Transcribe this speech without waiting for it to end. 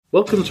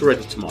Welcome to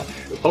Ready to Mosh,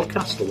 a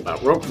podcast all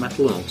about rock,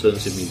 metal and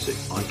alternative music.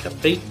 I'm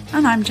Kev P.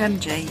 And I'm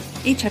Gem G.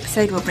 Each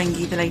episode will bring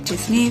you the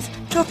latest news,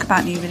 talk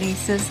about new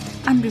releases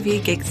and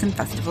review gigs and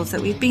festivals that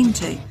we've been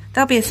to.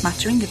 There'll be a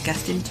smattering of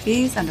guest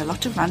interviews and a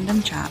lot of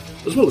random chat.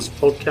 As well as the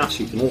podcast,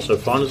 you can also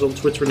find us on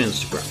Twitter and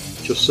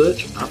Instagram. Just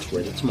search at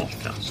Ready to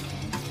Moshcast.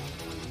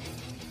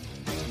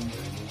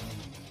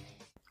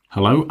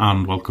 Hello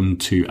and welcome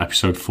to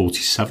episode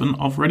 47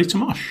 of Ready to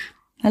Mosh.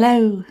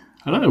 Hello.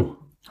 Hello.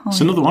 Hi.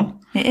 It's another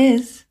one. It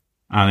is.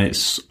 And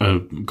it's a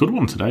good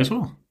one today as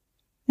well.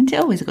 Isn't it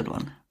always a good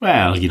one?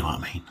 Well, you know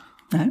what I mean.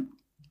 No.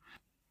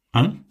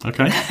 Oh,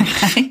 okay.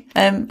 Okay.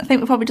 I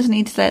think we probably just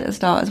need to say at the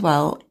start as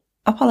well,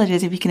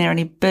 apologies if you can hear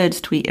any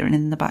birds tweetering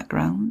in the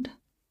background,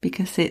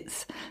 because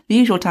it's the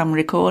usual time we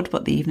record,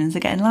 but the evenings are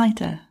getting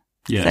lighter.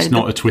 Yeah, so it's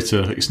not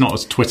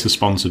a Twitter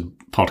sponsored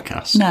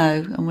podcast.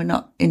 No, and we're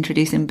not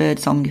introducing bird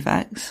song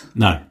effects.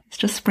 No. It's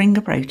just spring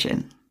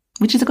approaching,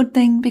 which is a good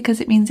thing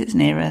because it means it's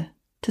nearer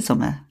to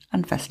summer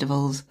and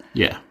festivals.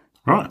 Yeah.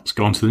 Right, let's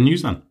go on to the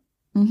news then.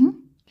 Mm-hmm.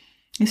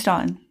 You're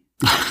starting?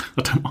 I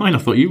don't mind, I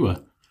thought you were.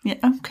 Yeah,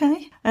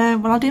 okay.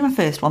 Well, I'll do my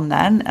first one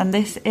then, and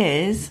this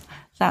is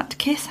that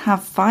Kiss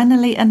have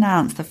finally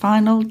announced the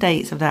final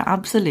dates of their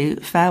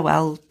Absolute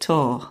Farewell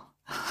Tour.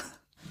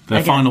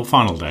 Their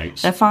final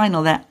dates?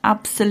 Their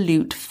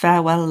absolute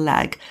farewell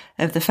leg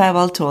of the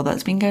farewell tour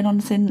that's been going on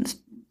since,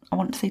 I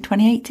want to say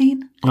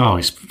 2018. Oh,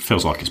 it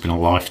feels like it's been a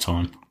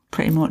lifetime.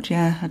 Pretty much,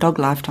 yeah. A dog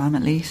lifetime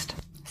at least.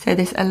 So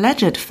this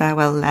alleged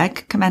farewell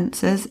leg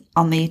commences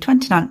on the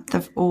 29th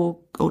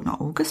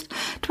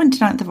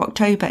of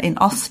October in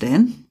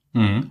Austin.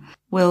 Mm.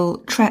 Will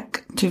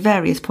trek to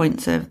various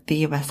points of the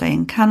USA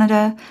and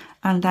Canada,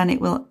 and then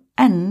it will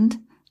end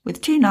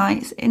with 2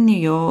 nights in New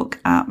York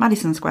at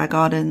Madison Square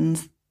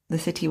Gardens, the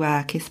city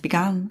where Kiss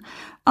began,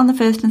 on the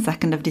 1st and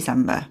 2nd of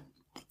December.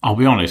 I'll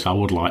be honest, I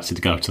would like to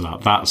go to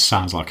that. That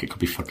sounds like it could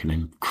be fucking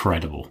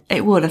incredible.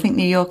 It would. I think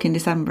New York in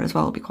December as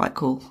well would be quite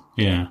cool.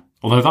 Yeah.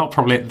 Although they'll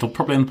probably end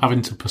up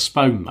having to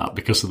postpone that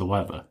because of the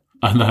weather.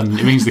 And then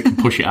it means they can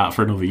push it out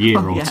for another year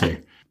or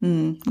two.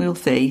 We'll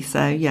see.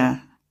 So, yeah,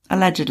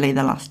 allegedly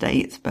the last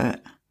dates,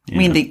 but... Yeah. I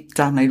mean, the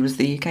download was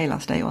the UK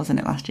last date, wasn't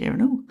it, last year?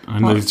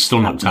 And they've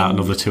still knocked out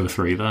another 2 or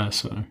 3 there,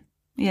 so...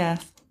 Yeah.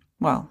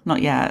 Well,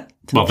 not yet.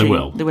 Well, they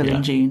will. They will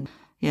in June.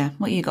 Yeah.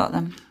 What you got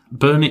then?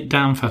 Burn It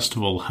Down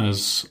Festival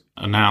has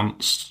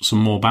announced some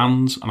more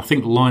bands, and I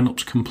think the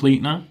lineup's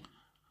complete now.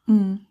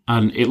 Mm.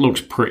 And it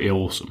looks pretty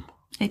awesome.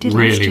 It did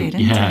last year,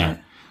 didn't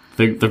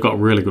it? They've got a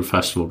really good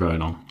festival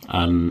going on,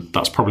 and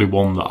that's probably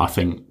one that I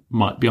think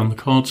might be on the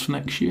cards for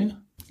next year.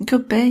 It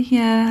could be,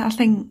 yeah. I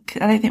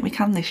don't think we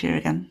can this year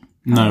again.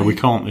 No, we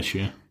can't this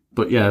year.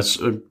 But yeah, it's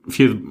a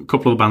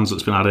couple of the bands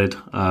that's been added.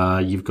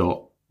 You've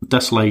got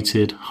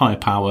Desolated, Higher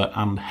Power,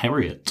 and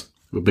Harriet.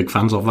 We're big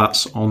fans of.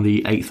 That's on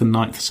the 8th and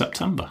 9th of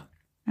September.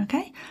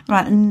 Okay.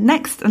 Right, and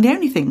next, and the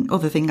only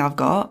other thing I've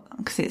got,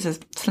 because it's a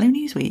slow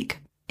news week,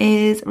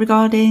 is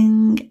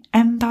regarding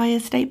Empire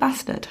State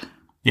Bastard.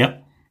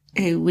 Yep.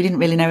 Who we didn't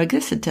really know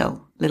existed till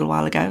a little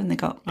while ago, and they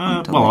got...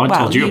 I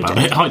told you about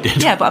it. I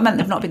did. Yeah, but I meant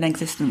they've not been in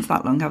existence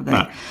that long, have they?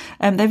 No.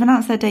 They've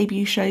announced their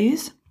debut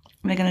shows.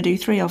 They're going to do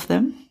 3 of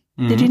them.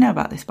 Mm-hmm. Did you know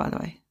about this, by the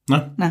way?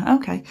 No. No,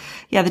 okay.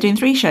 Yeah, they're doing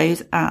 3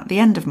 shows at the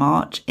end of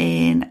March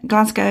in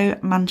Glasgow,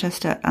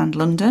 Manchester and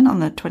London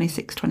on the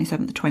 26th, 27th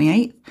and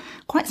 28th.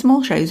 Quite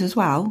small shows as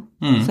well.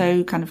 Mm.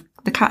 So kind of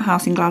the Cat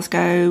House in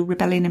Glasgow,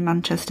 Rebellion in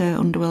Manchester,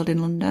 Underworld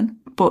in London.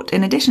 But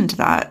in addition to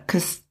that,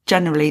 because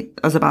generally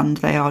as a band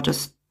they are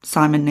just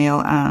Simon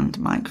Neil and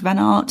Mike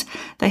Venart,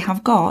 they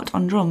have got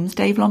on drums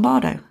Dave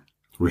Lombardo.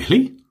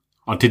 Really?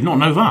 I did not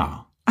know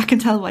that. I can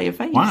tell by your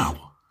face.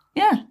 Wow.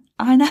 Yeah,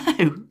 I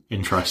know.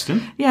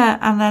 Interesting. Yeah,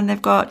 and then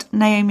they've got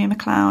Naomi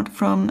MacLeod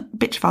from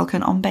Bitch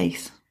Falcon on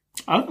bass.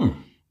 Oh.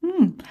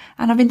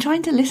 And I've been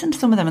trying to listen to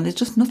some of them, and there's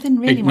just nothing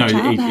really much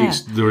out there.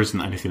 There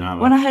isn't anything out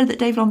there. When I heard that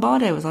Dave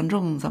Lombardo was on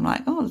drums, I'm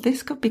like, oh,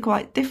 this could be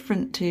quite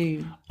different to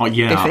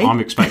yeah, Biffy. I'm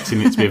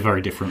expecting it to be a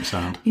very different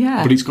sound.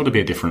 Yeah. But it's got to be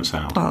a different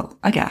sound. Well,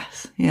 I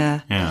guess,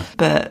 yeah. Yeah.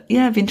 But,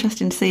 yeah, it'd be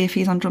interesting to see if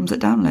he's on drums at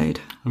Download.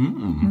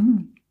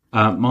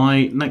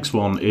 My next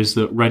one is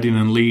that Reading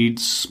and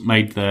Leeds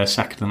made their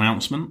second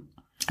announcement.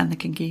 And they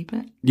can keep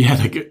it. Yeah,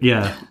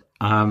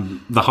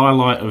 the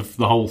highlight of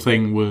the whole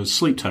thing was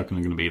Sleep Token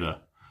are going to be there,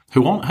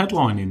 who aren't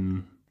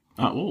headlining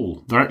at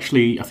all. They're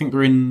actually, I think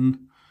they're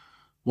in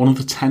one of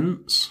the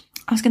tents.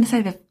 I was going to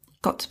say they've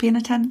got to be in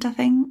a tent, I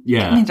think.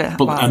 Yeah, they're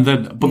not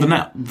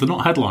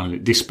headlining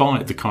it,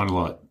 despite the kind of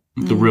like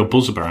the real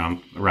buzz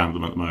around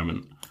them at the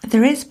moment.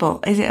 There is,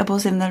 but is it a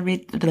buzz in the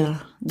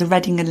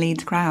Reading and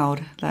Leeds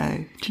crowd,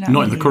 though? Do you know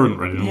Not in the current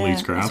Reading and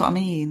Leeds crowd. That's what I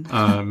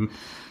mean.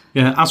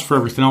 Yeah, as for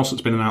everything else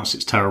that's been announced,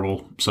 it's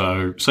terrible.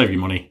 So save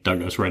your money, don't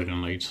go to Reading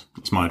and Leeds.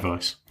 That's my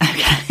advice.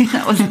 Okay,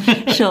 that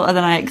was shorter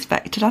than I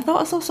expected. I thought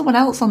I saw someone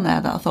else on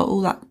there that I thought,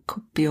 oh, that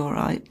could be all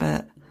right,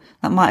 but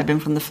that might have been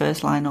from the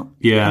first lineup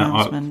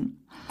announcement.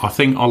 I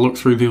think I looked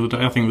through the other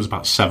day, I think it was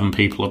about 7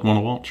 people I'd want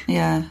to watch.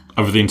 Yeah.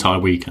 Over the entire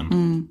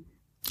weekend.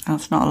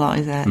 That's not a lot,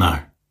 is it? No.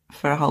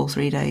 For a whole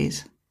 3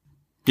 days.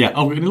 Yeah,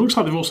 it looks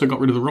like they've also got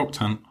rid of the rock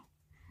tent.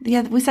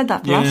 Yeah, we said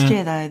that for last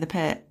year, though, the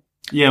pit.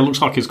 Yeah, it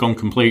looks like it's gone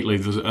completely.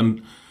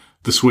 And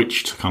the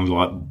switch to kind of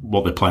like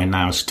what they're playing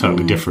now is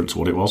totally different to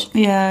what it was.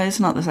 Yeah, it's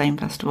not the same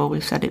festival.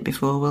 We've said it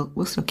before.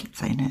 We'll still keep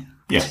saying it.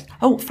 Yeah.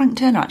 Oh, Frank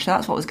Turner, actually,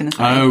 that's what I was going to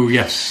say. Oh,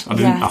 yes.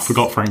 I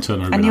forgot Frank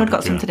Turner. And you had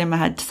got something in my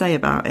head to say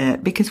about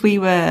it, because we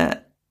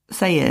were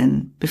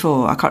saying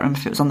before, I can't remember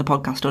if it was on the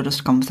podcast or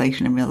just a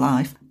conversation in real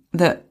life,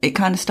 that it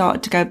kind of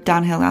started to go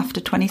downhill after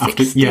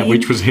 2016.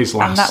 Which was his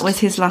last. And that was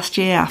his last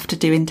year after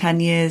doing 10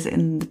 years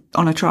in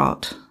a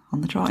trot.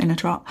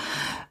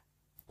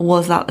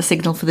 Was that the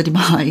signal for the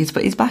demise?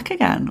 But he's back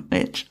again,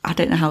 which I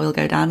don't know how he'll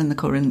go down in the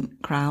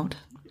current crowd.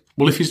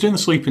 Well, if he's doing the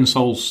Sleeping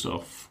Souls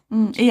stuff...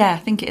 yeah, I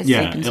think it is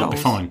Sleeping Souls. Yeah, it'll be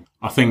fine.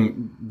 I think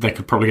they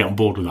could probably get on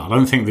board with that. I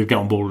don't think they'd get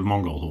on board with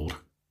Mongol Horde.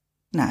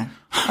 No.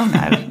 Oh,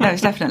 no. No,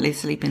 it's definitely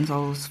Sleeping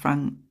Souls,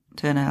 Frank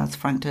Turner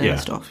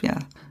stuff, yeah.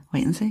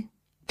 Wait and see.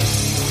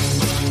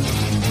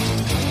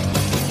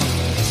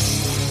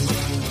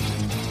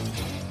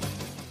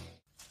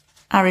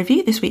 Our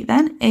review this week,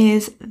 then,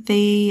 is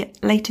the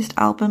latest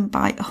album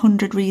by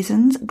 100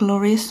 Reasons,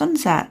 Glorious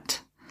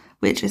Sunset,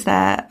 which is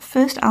their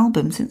first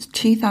album since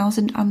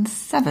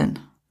 2007.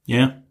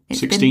 Yeah,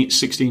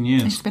 16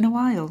 years. It's been a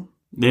while.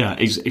 Yeah,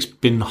 it's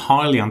been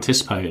highly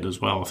anticipated as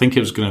well. I think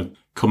it was going to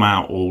come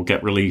out or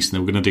get released and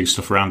they were going to do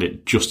stuff around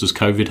it just as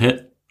COVID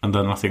hit, and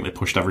then I think they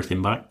pushed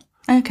everything back.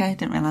 Okay,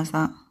 didn't realise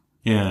that.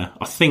 Yeah,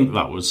 I think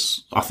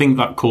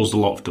that caused a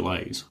lot of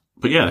delays.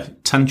 But yeah,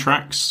 10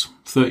 tracks,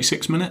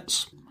 36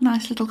 minutes.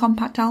 Nice little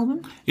compact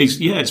album.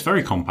 It's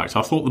very compact.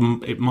 I thought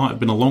it might have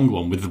been a long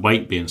one with the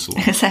weight being so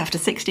long. So after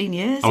 16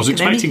 years. I was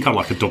expecting kind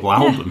of like a double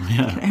album,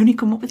 yeah. Can only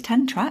come up with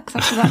 10 tracks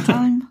after that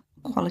time.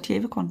 Quality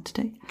over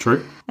quantity.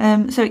 True.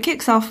 So it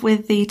kicks off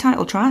with the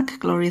title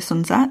track, Glorious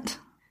Sunset,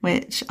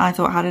 which I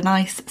thought had a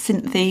nice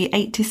synthy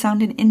 80s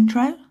sounding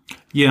intro.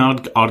 Yeah,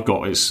 I'd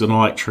got it's an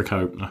electric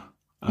opener.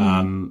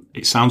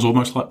 It sounds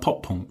almost like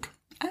pop punk.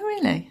 Oh,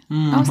 really?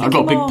 I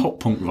got a big pop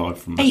punk vibe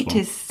from this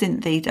 80s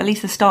synthy, at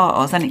least the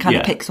starters, then it kind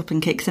of picks up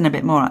and kicks in a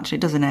bit more, actually,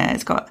 doesn't it?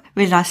 It's got a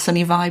really nice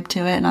sunny vibe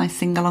to it, a nice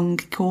sing-along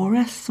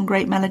chorus, some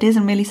great melodies,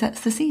 and really sets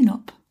the scene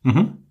up.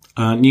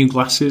 Mm-hmm. New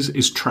Glasses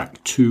is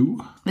track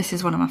 2. This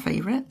is one of my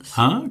favourites.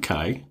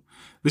 Okay.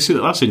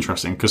 That's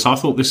interesting, because I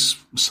thought this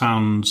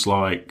sounds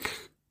like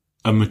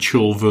a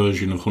mature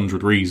version of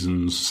 100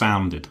 Reasons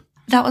sounded.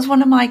 That was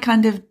one of my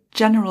kind of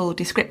general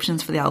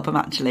descriptions for the album,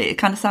 actually. It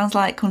kind of sounds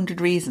like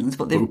 100 Reasons,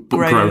 but they've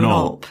grown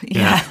up.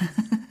 Yeah.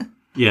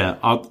 Yeah,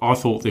 I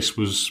thought this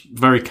was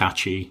very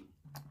catchy,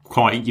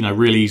 quite,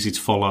 really easy to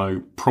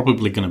follow,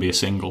 probably going to be a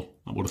single,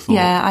 I would have thought.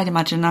 Yeah, I'd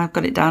imagine. I've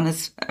got it down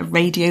as a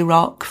radio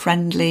rock,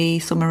 friendly,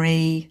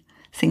 summery,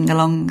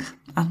 sing-along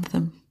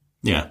anthem.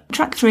 Yeah.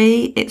 Track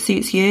 3, It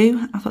Suits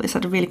You. I thought this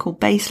had a really cool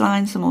bass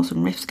line, some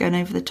awesome riffs going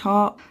over the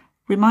top.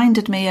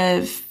 Reminded me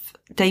of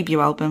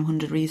debut album,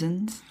 100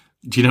 Reasons.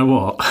 Do you know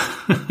what?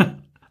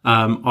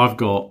 I've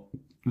got,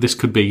 this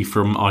could be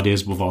from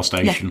Ideas Above Our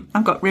Station. Yeah,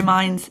 I've got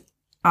Reminds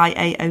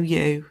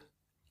IAOU.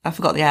 I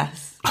forgot the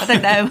S. I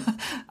don't know.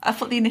 I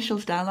put the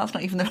initials down. That's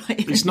not even the right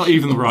initials. It's not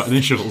even the right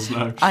initials,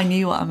 no. I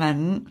knew what I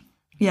meant.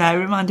 Yeah, it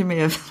reminded me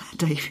of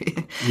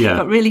debut. Yeah.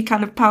 Got really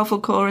kind of powerful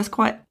chorus,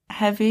 quite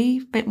heavy,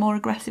 a bit more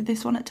aggressive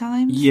this one at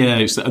times.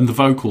 Yeah, and the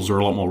vocals are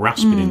a lot more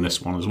rasping in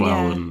this one as well.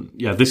 Yeah. And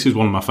yeah, this is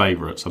one of my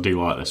favourites. I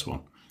do like this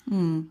one.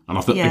 And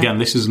I thought, again,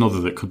 this is another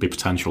that could be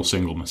potential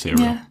single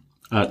material.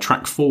 Yeah.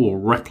 Track 4,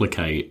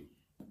 Replicate.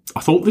 I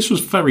thought this was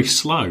very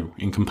slow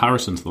in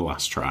comparison to the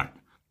last track.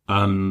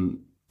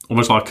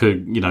 Almost like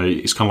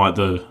it's kind of like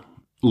the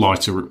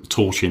lighter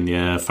torch in the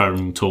air,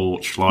 phone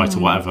torch, light or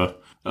whatever,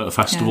 at a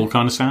festival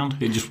kind of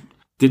sound. It just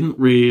didn't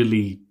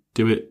really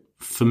do it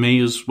for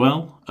me as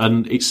well.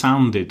 And it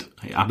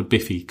had a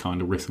biffy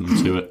kind of rhythm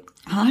to it.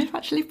 I've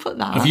actually put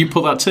that. Have you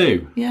put that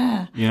too?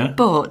 Yeah. Yeah.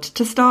 But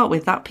to start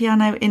with, that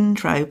piano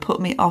intro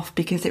put me off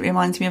because it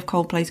reminds me of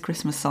Coldplay's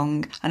Christmas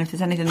song. And if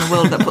there's anything in the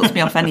world that puts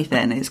me off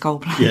anything, it's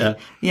Coldplay. Yeah.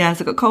 Yeah,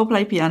 so I've got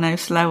Coldplay piano,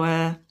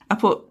 slower. I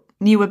put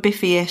newer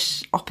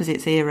Biffy-ish,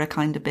 opposites era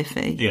kind of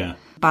Biffy. Yeah.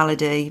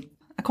 Ballady.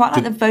 I quite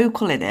like the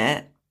vocal in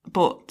it,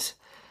 but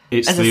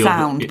as a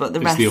sound, but the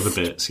rest... It's the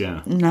other bits,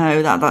 yeah.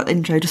 No, that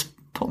intro just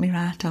put me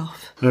right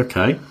off.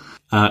 Okay.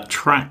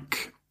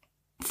 Track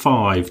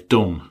 5,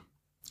 Done.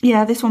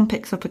 Yeah, this one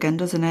picks up again,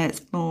 doesn't it?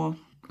 It's more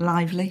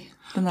lively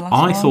than the last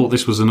one. I thought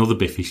this was another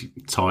Biffy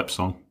type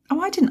song. Oh,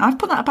 I didn't. I've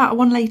put that about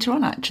one later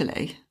on,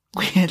 actually.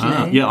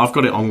 Weirdly. Yeah, I've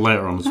got it on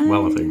later on as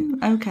well, I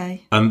think.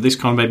 Okay. And this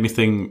kind of made me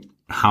think,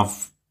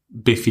 have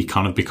Biffy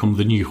kind of become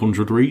the new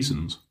 100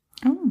 Reasons?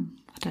 Oh,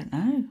 I don't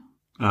know.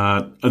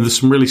 And there's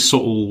some really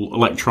subtle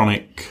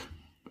electronic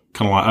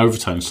kind of like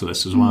overtones to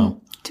this as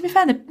well. To be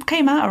fair, they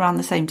came out around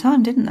the same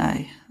time, didn't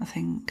they? I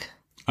think.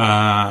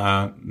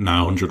 No,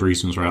 100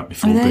 Reasons were out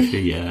before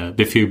Biffy, yeah.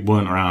 Biffy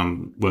weren't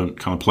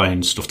kind of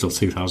playing stuff till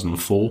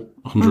 2004.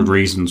 100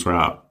 Reasons were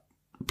out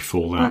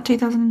before that. About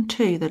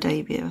 2002, the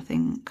debut, I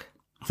think.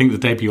 I think the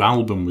debut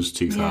album was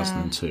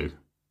 2002. Yeah.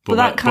 But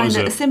that kind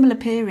of, a similar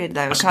period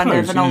though, kind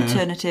of an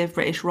alternative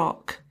British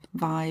rock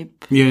vibe.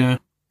 Yeah.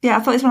 Yeah, I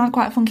thought this one had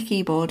quite a funky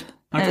keyboard.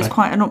 It was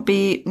quite an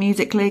upbeat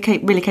musically,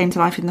 really came to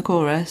life in the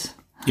chorus.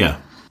 Yeah.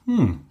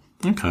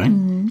 Okay.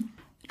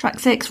 Track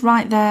 6,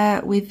 Right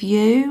There With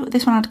You.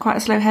 This one had quite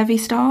a slow, heavy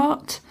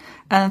start.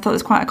 And I thought there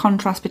was quite a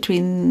contrast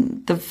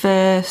between the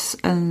verse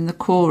and the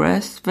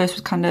chorus. The verse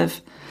was kind of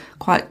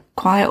quite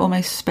quiet,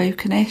 almost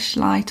spokenish,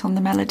 light on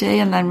the melody,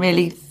 and then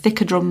really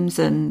thicker drums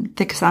and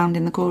thicker sound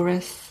in the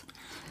chorus.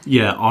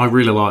 Yeah, I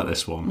really like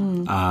this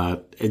one.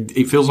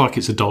 It feels like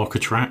it's a darker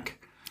track.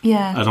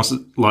 Yeah. And I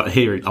like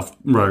here, I've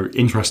wrote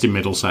interesting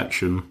middle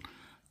section,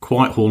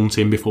 quite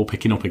haunting before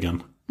picking up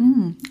again.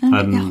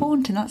 Yeah,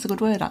 haunting, that's a good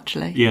word,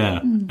 actually.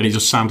 Yeah, and it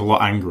just sounds a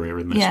lot angrier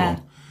in this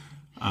one.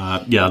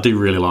 I do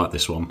really like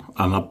this one.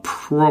 And I'd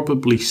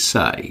probably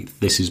say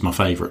this is my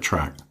favourite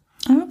track.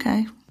 Oh,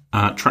 okay.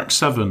 Track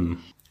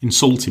 7,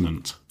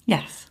 Insultiment.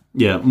 Yes.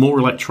 Yeah, more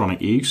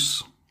electronic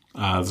use.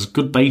 There's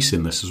good bass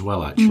in this as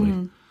well,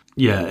 actually.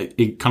 Yeah,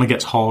 it kind of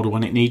gets harder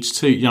when it needs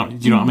to. Do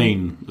you know what I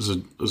mean? As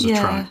a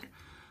track.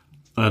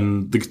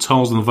 And the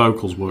guitars and the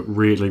vocals work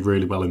really,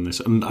 really well in this.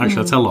 And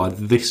actually, I tell you,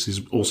 this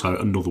is also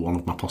another one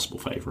of my possible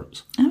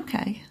favourites.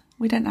 Okay.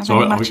 We don't have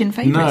any matching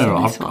favourites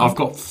on this one. I've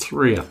got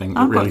 3, I think,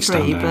 that really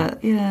stand out.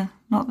 But yeah,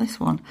 not this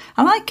one.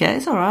 I like it.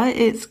 It's all right.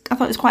 I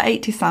thought it was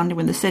quite 80s sounding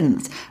with the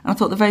synths. And I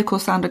thought the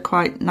vocals sounded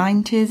quite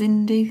 90s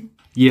indie.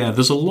 Yeah,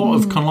 there's a lot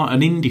of kind of like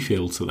an indie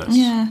feel to this.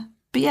 Yeah.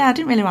 But yeah, I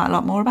didn't really write a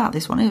lot more about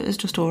this one. It was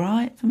just all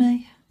right for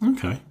me.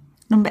 Okay.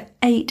 Number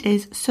 8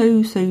 is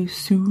So So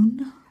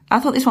Soon. I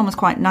thought this one was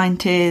quite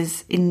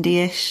 90s,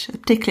 indie-ish,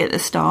 particularly at the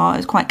start. It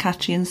was quite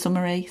catchy and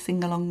summery,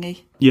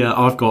 sing-alongy. Yeah,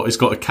 it's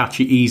got a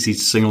catchy, easy to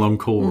sing-along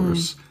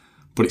chorus,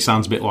 but it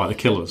sounds a bit like The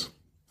Killers,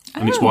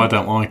 and it's why I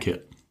don't like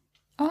it.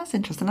 Oh, that's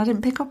interesting. I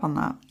didn't pick up on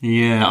that.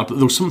 Yeah,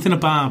 there was something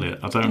about it.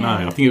 I don't know.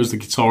 I think it was the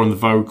guitar and the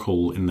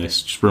vocal in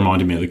this just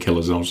reminded me of The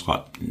Killers, and I was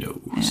like, no,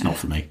 it's not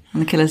for me.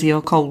 And The Killers are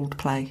your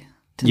Coldplay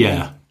to me.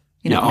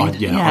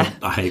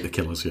 I hate The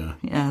Killers, yeah.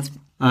 Yes.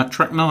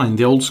 Track 9,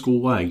 The Old School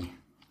Way.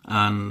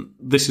 And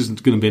this is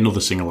going to be another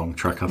sing-along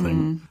track, I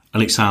think.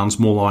 And it sounds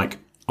more like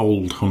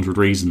old 100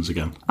 Reasons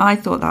again. I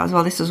thought that as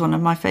well. This was one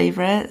of my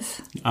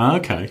favourites.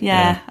 Okay.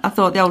 Yeah, I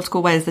thought The Old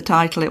School Way is the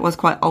title. It was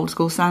quite old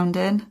school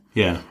sounding.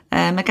 Yeah.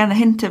 Again, a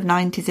hint of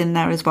 90s in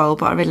there as well,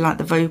 but I really like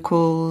the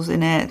vocals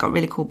in it. It got a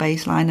really cool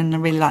bass line, and I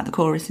really like the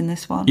chorus in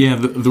this one. Yeah,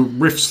 the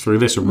riffs through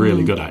this are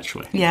really good,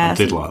 actually. Yeah. I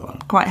did like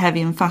that. Quite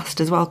heavy and fast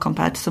as well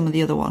compared to some of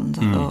the other ones,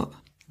 I thought.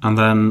 And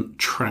then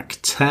track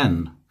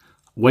 10,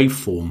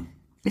 Waveform.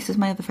 This is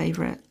my other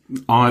favourite.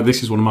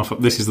 This is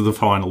the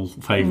final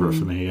favourite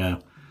for me.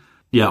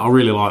 Yeah, I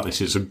really like this.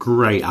 It's a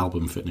great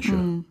album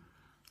finisher,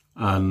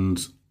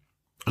 and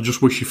I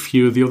just wish a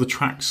few of the other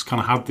tracks kind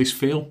of had this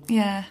feel.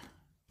 Yeah,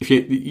 if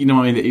you know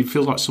what I mean, it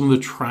feels like some of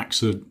the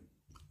tracks are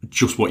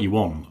just what you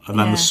want, and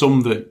then there's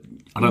some that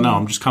I don't know.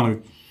 I'm just kind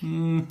of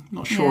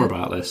not sure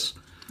about this.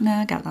 No,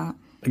 I get that.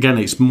 Again,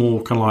 it's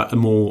more kind of like a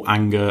more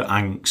anger,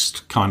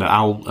 angst kind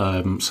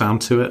of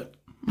sound to it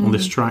on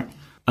this track.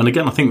 And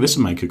again, I think this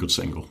would make a good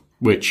single,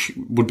 which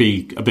would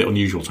be a bit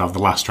unusual to have the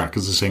last track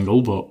as a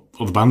single, but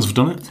other bands have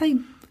done it. So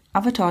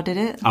Avatar did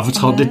it.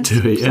 Avatar did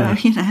do it, yeah.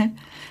 So,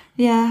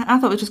 yeah, I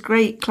thought it was just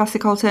great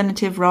classic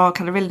alternative rock,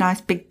 had a really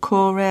nice big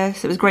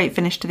chorus. It was a great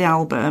finish to the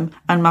album.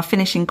 And my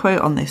finishing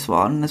quote on this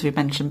one, as we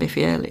mentioned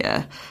Biffy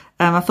earlier,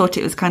 I thought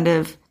it was kind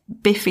of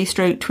Biffy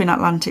stroke Twin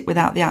Atlantic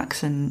without the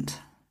accent.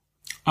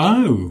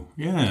 Oh,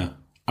 yeah.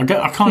 I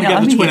kind of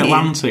get the Twin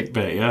Atlantic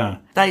bit, yeah.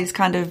 Those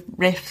kind of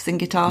riffs and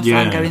guitar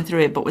sound going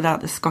through it, but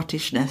without the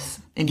Scottishness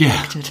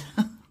injected.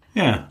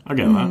 Yeah, I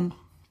get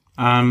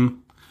that.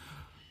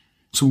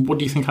 So what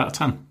do you think out of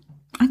 10?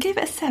 I gave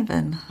it a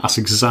 7. That's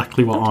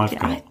exactly what I've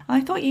got.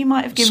 I thought you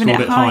might have given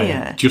it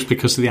higher. Just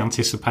because of the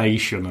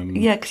anticipation. And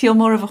yeah, because you're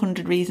more of a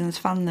 100 Reasons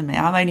fan than me.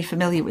 I'm only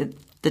familiar with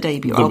the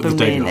debut album,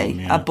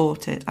 really. I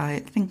bought it. I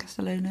think I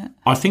still own it.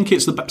 I think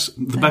it's the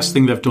best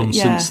thing they've done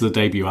since the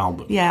debut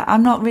album. Yeah,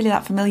 I'm not really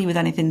that familiar with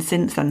anything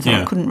since then, so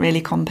I couldn't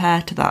really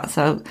compare to that.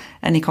 So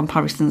any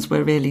comparisons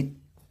were really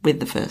with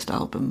the first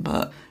album.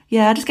 But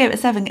yeah, I just gave it a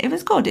 7. It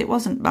was good. It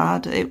wasn't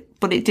bad,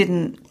 but it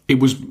didn't... There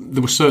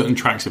were certain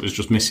tracks it was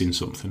just missing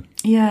something.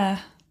 Yeah,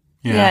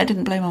 it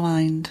didn't blow my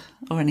mind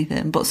or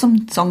anything. But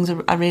some songs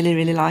I really,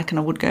 really like and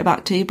I would go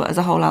back to, but as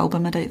a whole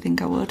album, I don't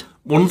think I would.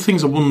 One of the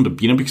things I wonder,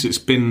 because it's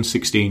been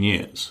 16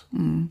 years,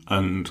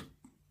 and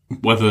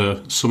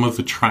whether some of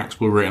the tracks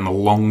were written a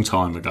long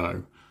time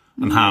ago,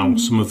 and how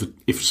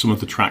if some of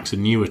the tracks are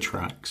newer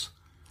tracks.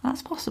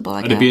 That's possible,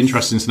 I guess. It'd be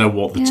interesting to know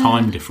what the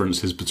time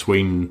difference is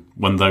between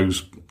when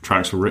those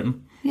tracks were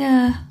written.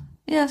 Yeah,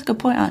 that's a good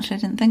point, actually. I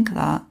didn't think of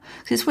that.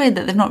 Because it's weird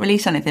that they've not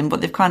released anything, but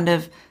they've kind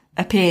of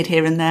appeared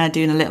here and there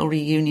doing a little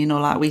reunion, or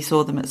like we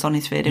saw them at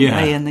Sonisphere,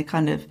 didn't we? And they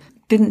kind of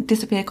didn't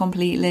disappear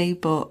completely,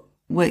 but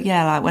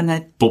like when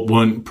they... But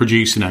weren't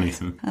producing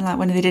anything. And like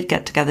when they did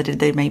get together, did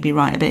they maybe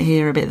write a bit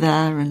here, a bit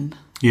there? And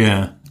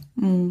yeah.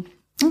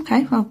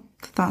 Okay, well,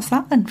 that's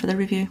that then for the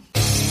review.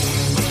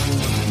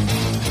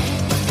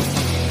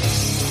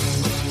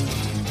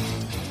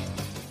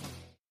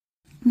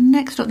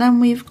 Next up then,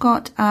 we've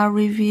got our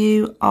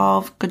review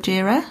of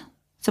Gojira,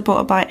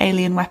 supported by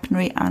Alien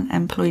Weaponry and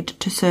Employed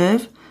to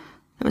Serve.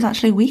 It was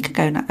actually a week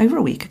ago now, over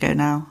a week ago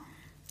now.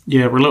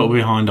 Yeah, we're a little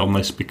behind on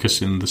this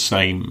because in the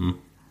same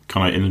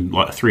kind of, in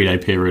like a 3-day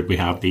period, we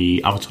have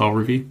the Avatar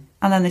review.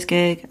 And then this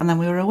gig, and then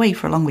we were away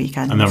for a long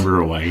weekend. And then we were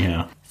away,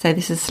 yeah. So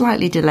this is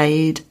slightly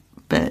delayed,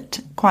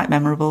 but quite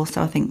memorable,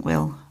 so I think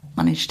we'll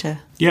manage to...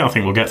 Yeah, I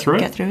think we'll get through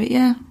it. Get through it,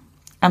 yeah.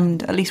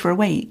 And at least we're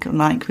awake,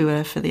 unlike we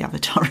were for the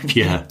Avatar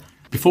review. Yeah.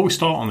 Before we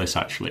start on this,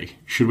 actually,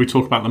 should we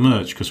talk about the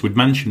merch? Because we'd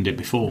mentioned it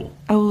before.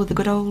 Oh, the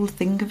good old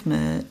thing of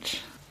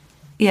merch.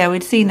 Yeah,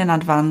 we'd seen in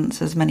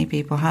advance, as many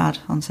people had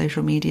on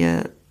social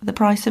media, the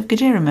price of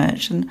Gojira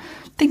merch. And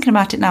thinking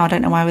about it now, I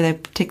don't know why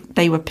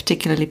they were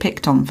particularly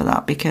picked on for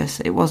that, because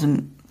it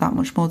wasn't that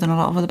much more than a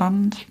lot of other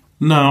bands.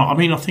 No, I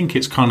mean, I think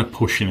it's kind of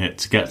pushing it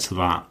to get to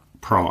that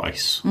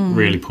price.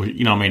 Really push.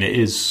 You know, I mean, it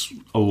is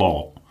a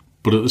lot.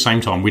 But at the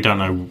same time, we don't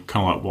know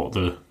kind of like what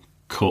the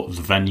cut of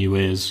the venue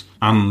is.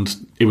 And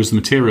it was the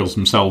materials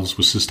themselves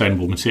were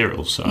sustainable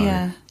materials. So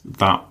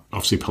that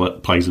obviously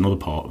plays another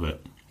part of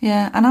it.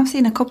 Yeah, and I've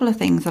seen a couple of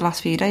things the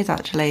last few days,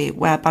 actually,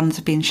 where bands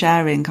have been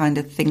sharing kind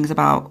of things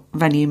about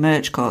venue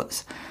merch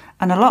cuts.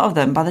 And a lot of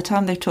them, by the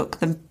time they took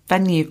the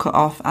venue cut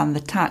off and the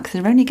tax,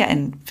 they're only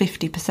getting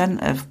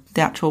 50% of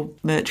the actual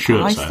merch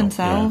price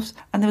themselves.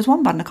 Yeah. And there was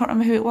one band, I can't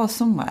remember who it was,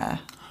 somewhere.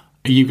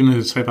 Are you going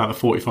to say about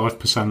the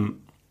 45%?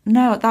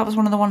 No, that was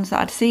one of the ones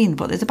that I'd seen,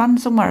 but there's a band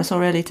somewhere I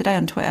saw earlier today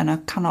on Twitter, and I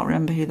cannot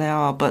remember who they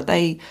are, but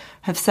they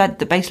have said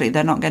that basically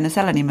they're not going to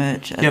sell any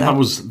merch. That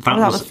was the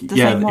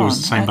same one. It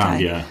was the same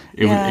band, yeah.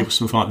 It was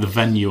something like the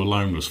venue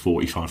alone was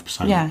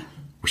 45%. Yeah.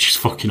 Which is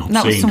fucking obscene.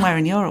 That was somewhere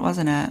in Europe,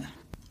 wasn't it?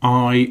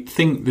 I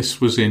think this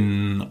was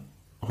in,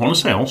 I want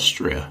to say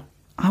Austria.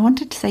 I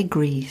wanted to say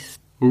Greece.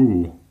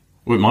 Ooh.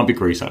 Well, it might be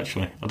Greece,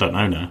 actually. I don't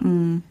know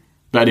now.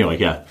 But anyway,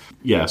 yeah.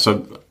 Yeah,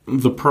 so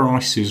the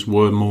prices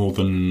were more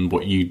than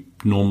what you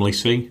normally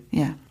see.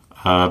 Yeah.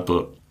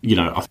 But, you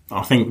know,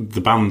 I think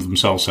the band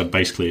themselves said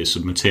basically it's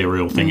a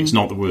material thing. It's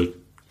not that we're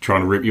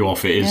trying to rip you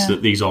off. It is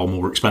that these are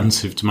more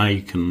expensive to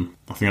make, and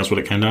I think that's what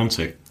it came down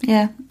to.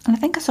 Yeah. And I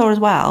think I saw as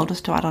well,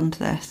 just to add on to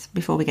this,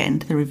 before we get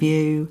into the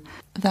review,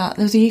 that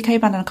there was a UK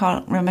band, and I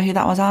can't remember who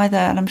that was either,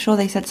 and I'm sure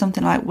they said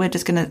something like, we're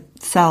just going to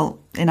sell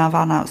in our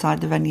van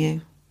outside the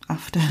venue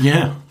after.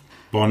 Yeah.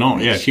 Why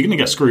not? Yeah, if you're going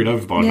to get screwed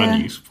over by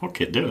venues,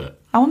 fuck it, do it.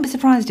 I wouldn't be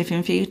surprised if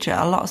in future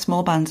a lot of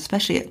small bands,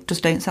 especially,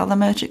 just don't sell their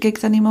merch at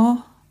gigs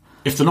anymore.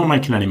 If they're not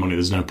making any money,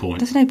 there's no point.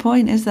 There's no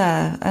point, is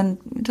there? And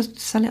just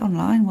sell it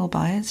online, we'll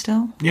buy it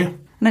still. Yeah.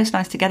 No, it's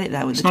nice to get it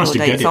there with the tour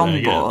dates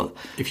on board.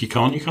 If you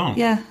can't, you can't.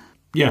 Yeah.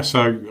 Yeah,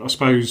 so I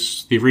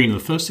suppose the arena, the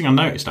first thing I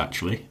noticed,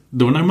 actually,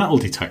 there were no metal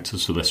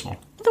detectors for this one.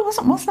 There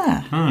wasn't, was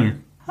there? No.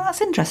 Oh,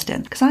 that's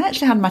interesting, because I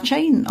actually had my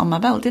chain on my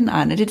belt, didn't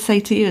I? And I did say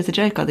to you as a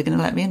joke, are they going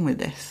to let me in with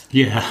this?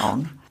 Yeah.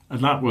 On.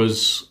 And that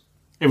was,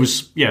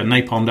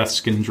 Napalm Death,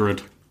 Skin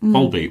Druid,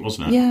 Volbeat,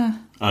 wasn't it? Yeah.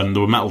 And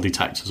there were metal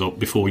detectors up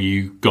before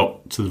you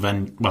got to the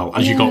venue, well,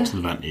 as you got to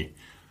the venue.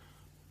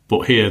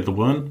 But here, there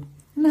weren't.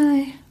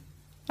 No.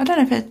 I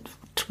don't know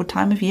if would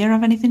time of year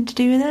have anything to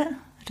do with it.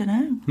 I don't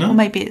know. No. Or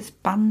maybe it's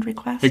band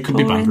requests. It could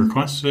be band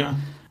requests, yeah.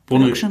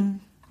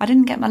 Production. I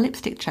didn't get my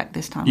lipstick checked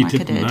this time like I did.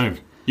 You didn't, no.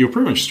 You were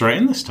pretty much straight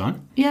in this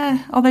time.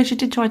 Yeah, although she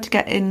did try to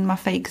get in my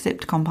fake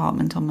zipped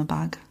compartment on my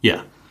bag.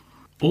 Yeah.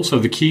 Also,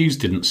 the queues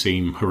didn't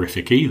seem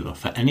horrific either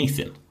for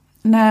anything.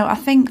 No, I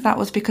think that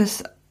was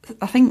because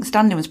I think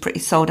standing was pretty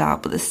sold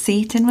out, but the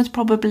seating was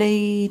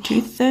probably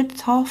 2/3,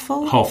 half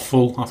full. Half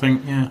full, I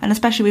think, yeah. And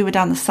especially we were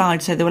down the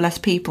side, so there were less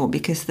people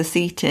because the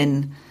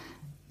seating,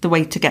 the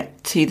way to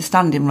get to the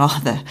standing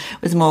rather,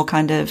 was more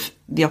kind of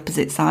the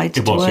opposite side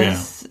to us.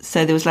 Yeah.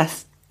 So there was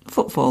less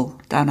footfall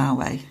down our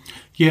way.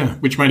 Yeah,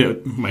 which made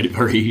it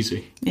very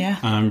easy.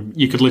 Yeah.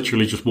 You could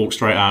literally just walk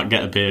straight out,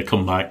 get a beer,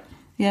 come back,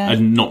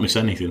 and not miss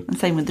anything. And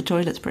same with the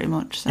toilets, pretty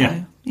much.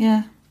 So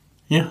yeah.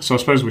 Yeah, so I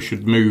suppose we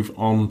should move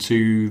on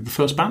to the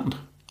first band.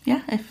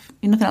 Yeah, if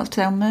you've nothing else to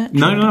say on merch.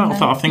 No,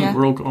 I think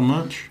we're all good on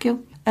merch.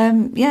 Cool.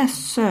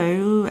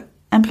 So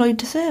Employed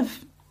to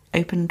Serve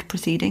opened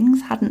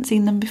proceedings. Hadn't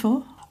seen them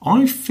before.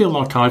 I feel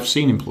like I've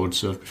seen Employed to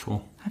Serve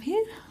before. Have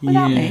you?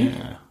 Without me?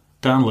 Yeah.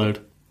 Download.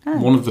 Oh.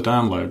 One of the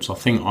downloads.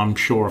 I'm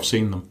sure I've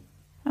seen them.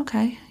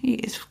 Okay,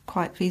 it's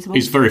quite feasible.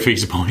 It's very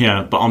feasible,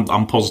 yeah. But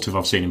I'm positive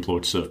I've seen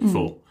Employed to Serve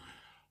before.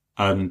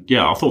 And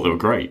yeah, I thought they were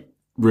great.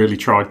 Really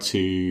tried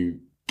to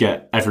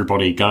get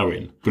everybody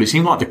going, but it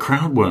seemed like the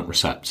crowd weren't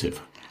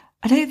receptive.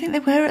 I don't think they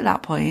were at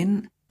that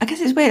point. I guess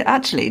it's weird,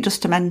 actually,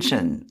 just to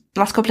mention, the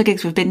last couple of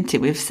gigs we've been to,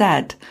 we've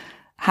said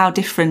how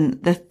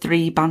different the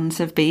three bands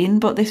have been,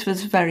 but this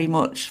was very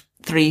much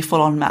three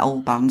full-on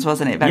metal bands,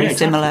 wasn't it? Very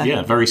similar.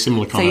 Yeah, very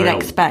similar kind of. So you'd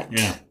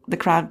expect the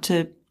crowd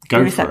to be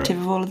receptive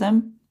of all of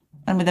them.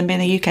 And with them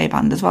being a UK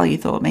band as well, you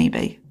thought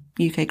maybe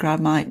UK crowd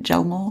might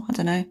gel more. I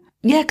don't know.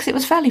 Yeah, because it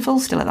was fairly full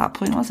still at that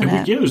point, wasn't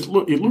it? Yeah, it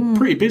looked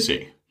pretty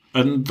busy.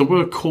 And there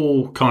were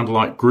core kind of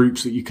like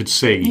groups that you could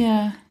see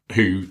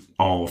who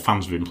are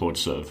fans of Employed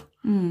to Serve.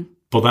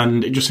 But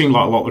then it just seemed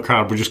like a lot of the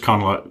crowd were just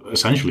kind of like,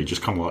 essentially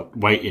just kind of like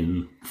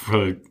waiting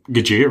for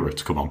Gojira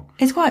to come on.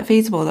 It's quite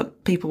feasible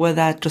that people were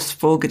there just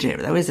for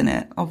Gojira, though, isn't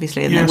it?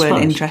 Obviously, and Yeah, they I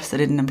weren't suppose.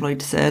 interested in Employed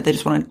to Serve. They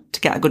just wanted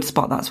to get a good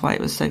spot. That's why it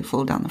was so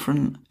full down the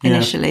front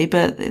initially.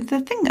 But I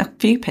think a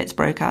few pits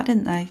broke out,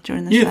 didn't they,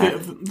 during the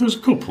set? There's a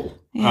couple.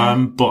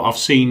 But I've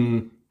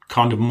seen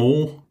kind of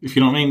more, if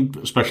you know what I mean,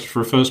 especially for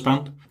a first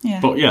band.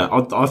 Yeah. But yeah,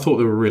 I thought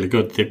they were really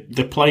good.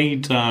 They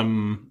played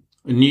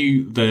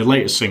their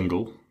latest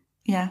single,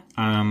 Yeah.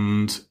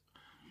 and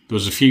there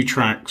was a few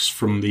tracks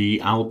from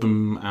the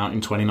album out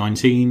in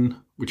 2019,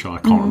 which I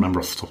can't remember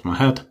off the top of my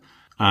head,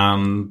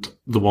 and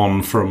the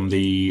one from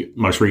the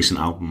most recent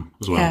album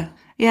as well. Yeah.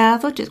 Yeah, I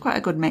thought it was quite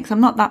a good mix. I'm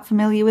not that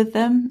familiar with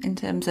them in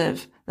terms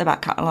of the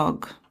back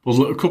catalogue.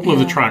 Well, a couple of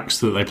the tracks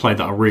that they played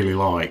that I really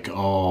like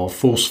are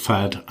Force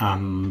Fed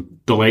and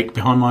The Lake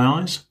Behind My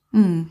Eyes,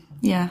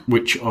 Yeah.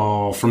 which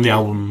are from the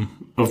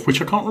album of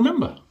which I can't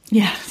remember.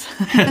 Yes.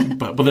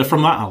 but they're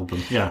from that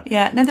album, yeah.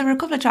 Yeah. No, there were a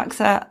couple of tracks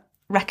that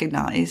I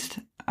recognised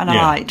and I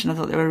liked, and I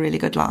thought they were really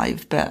good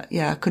live, but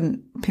yeah, I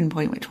couldn't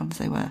pinpoint which ones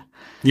they were.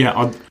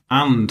 Yeah,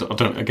 I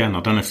don't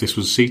know if this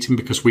was seating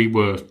because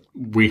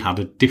we had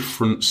a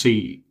different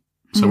seat,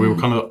 so we were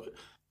kind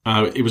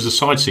of it was a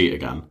side seat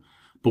again,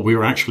 but we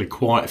were actually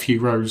quite a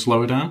few rows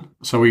lower down,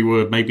 so we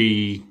were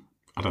maybe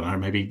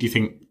do you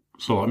think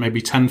like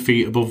maybe 10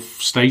 feet above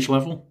stage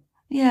level?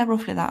 Yeah,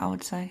 roughly that, I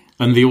would say.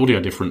 And the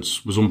audio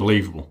difference was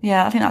unbelievable.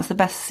 Yeah, I think that's the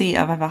best seat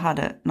I've ever had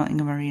at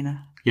Nottingham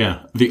Arena.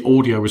 Yeah, the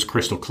audio was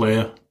crystal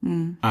clear,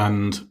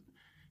 and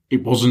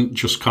it wasn't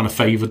just kind of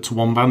favoured to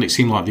one band. It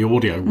seemed like the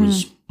audio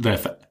was there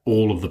for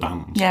all of the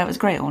bands. Yeah, it was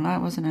great all night,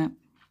 wasn't it?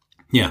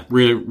 Yeah,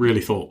 really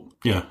thought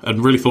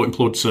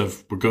Employed to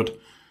Serve were good.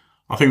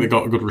 I think they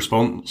got a good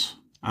response,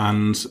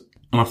 and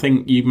I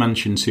think you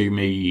mentioned to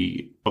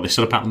me what they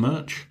said about the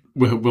merch.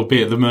 We'll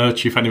be at the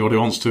merch if anybody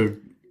wants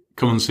to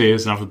come and see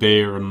us and have a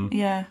beer and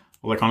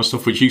all that kind of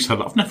stuff, which you said,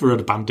 I've never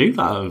heard a band do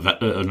that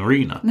at an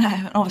arena. No,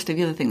 and obviously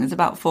the other thing, there's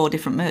about 4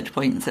 different merch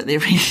points at the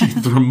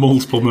arena. There are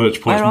multiple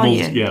merch points. Where are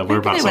you? Yeah,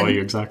 whereabouts are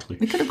you exactly?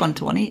 We could have gone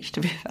to one each,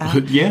 to be fair.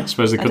 Yeah, I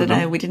suppose they could I have don't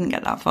know, done. we didn't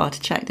get that far to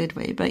check, did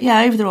we? But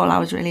yeah, overall I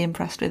was really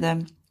impressed with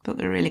them. Thought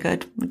they were really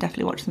good. We'd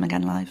definitely watch them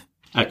again live.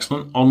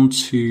 Excellent. On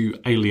to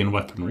Alien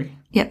Weaponry.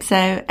 Yep,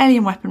 so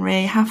Alien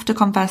Weaponry, have to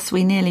confess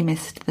we nearly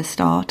missed the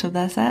start of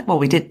their set. Well,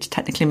 we did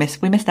technically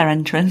we missed their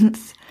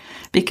entrance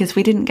because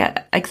we didn't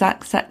get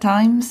exact set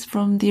times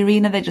from the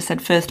arena. They just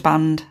said first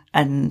band,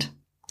 end,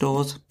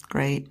 doors.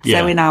 Great.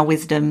 Yeah. So in our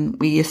wisdom,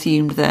 we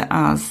assumed that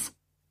as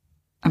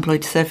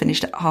Employed to Serve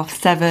finished at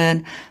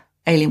 7:30,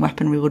 Alien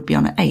Weaponry would be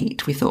on at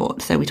 8, we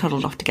thought. So we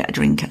toddled off to get a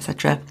drink,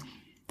 etc.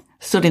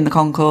 Stood in the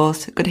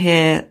concourse, could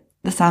hear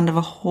the sound of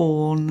a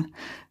horn,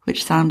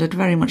 which sounded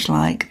very much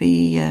like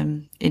the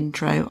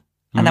intro.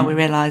 And then we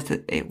realised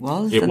that it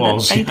was.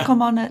 That they'd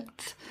come on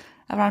at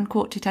around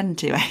 9:45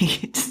 to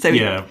 8. So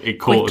it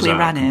caught us quickly out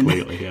ran in.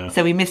 completely, yeah.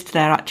 So we missed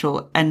their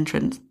actual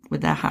entrance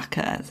with their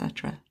hacker,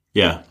 etc.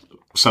 Yeah,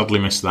 sadly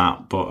missed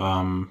that. But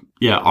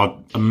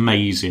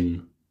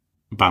amazing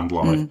band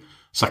live.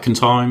 Second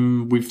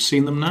time we've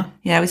seen them now.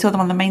 Yeah, we saw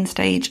them on the main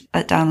stage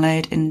at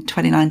Download in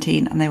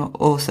 2019 and they were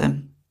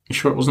awesome. You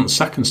sure it wasn't the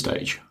second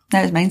stage? No,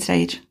 it was main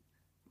stage.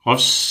 I'm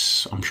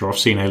sure I've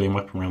seen Alien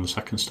Weaponry on the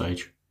second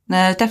stage.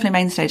 No, it was definitely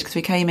main stage because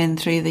we came in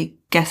through the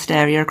guest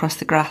area across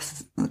the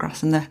grass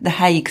and the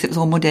hay because it was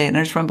all muddy, and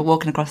I just remember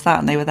walking across that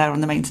and they were there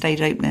on the main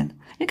stage opening.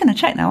 You're going to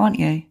check now, aren't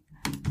you?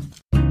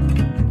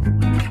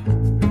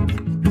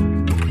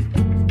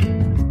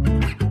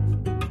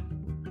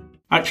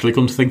 Actually,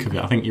 come to think of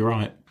it, I think you're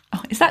right.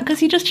 Oh, is that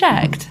because you just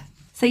checked?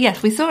 So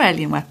yes, we saw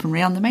Alien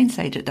Weaponry on the main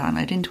stage at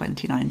Download in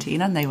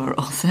 2019 and they were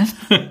awesome.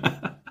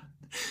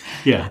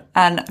 Yeah.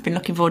 And I've been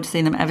looking forward to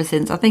seeing them ever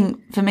since. I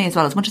think for me as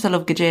well, as much as I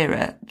love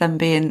Gojira, them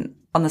being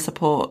on the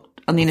support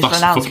on the initial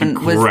That's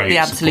announcement was great the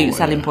absolute support,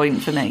 selling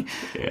point for me.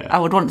 Yeah. I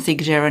would want to see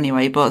Gojira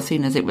anyway, but as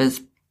soon as it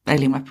was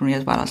Alien Weaponry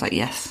as well, I was like,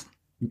 yes.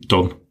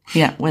 Done.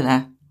 Yeah, we're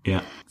there.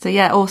 Yeah. So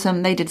yeah,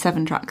 awesome. They did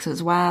 7 tracks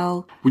as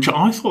well. Which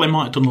I thought they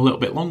might have done a little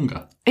bit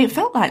longer. It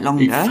felt like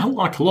longer. It felt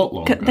like a lot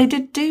longer. They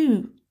did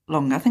do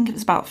longer. I think it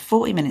was about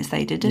 40 minutes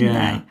they did, didn't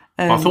they?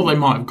 But I thought they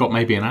might have got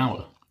maybe an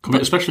hour.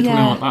 Especially coming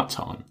on at that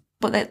time.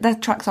 But their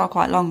tracks are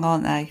quite long,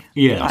 aren't they?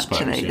 Yeah, actually, I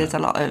suppose, yeah. There's a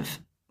lot of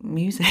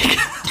music.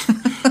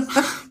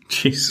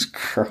 Jesus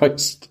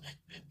Christ.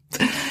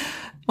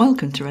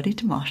 Welcome to Ready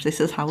to Mosh. This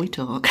is how we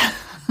talk.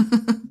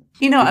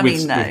 You know what I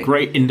mean, though? With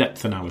great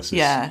in-depth analysis.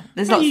 Yeah.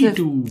 There's lots you of...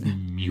 do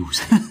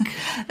music.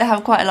 They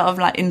have quite a lot of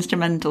like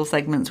instrumental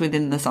segments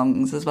within the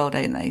songs as well,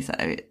 don't they? So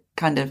it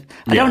kind of...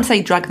 I don't want to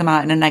say drag them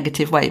out in a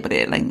negative way, but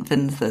it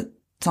lengthens the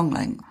song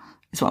length,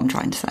 is what I'm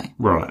trying to say.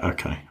 Right,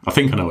 okay. I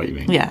think I know what you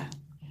mean. Yeah.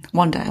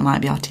 One day I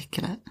might be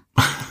articulate.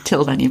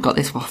 Till then, you've got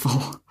this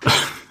waffle.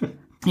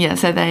 Yeah,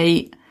 so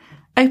they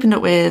opened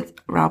up with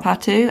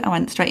Raupatu. I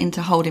went straight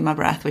into Holding My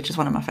Breath, which is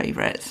one of my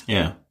favourites.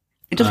 Yeah.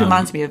 It just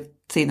reminds me of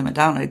seeing them at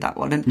Download, that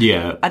one. And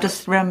yeah. I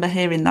just remember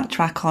hearing that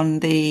track on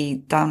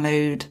the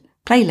Download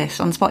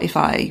playlist on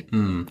Spotify.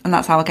 And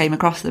that's how I came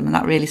across them. And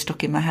that really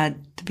stuck in my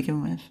head to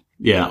begin with.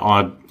 Yeah,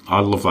 I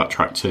love that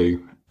track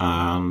too.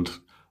 And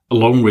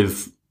along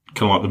with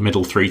kind of like the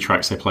middle 3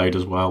 tracks they played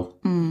as well,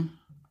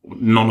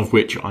 none of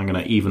which I'm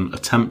going to even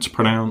attempt to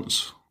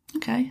pronounce.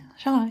 Okay,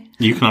 shall I?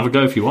 You can have a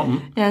go if you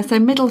want. Yeah, so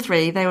middle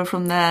 3, they were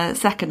from their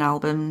second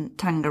album,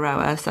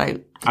 Tangaroa. So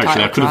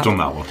Actually, I could have done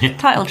that one. Yeah.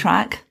 Title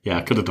track. Yeah,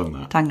 I could have done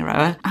that.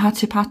 Tangaroa.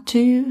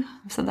 Hatupatu,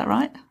 I said that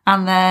right.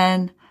 And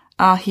then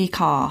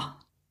Ahikar.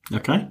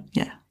 Okay.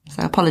 Yeah.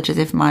 So apologies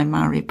if my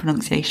Maori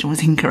pronunciation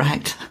was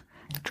incorrect.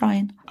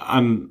 Trying.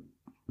 And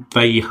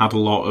they had a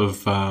lot of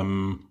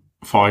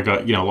fire,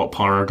 a lot of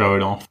pyro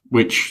going off,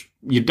 which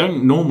you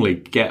don't normally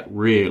get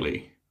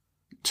really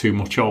too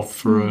much of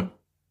for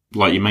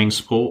like your main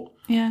support.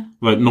 Yeah.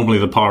 Like normally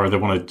the pyro they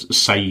want to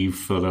save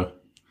for the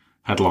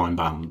headline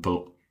band,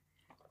 but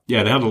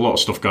yeah, they had a lot of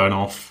stuff going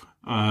off,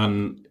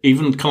 and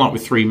even kind of like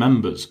with 3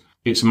 members,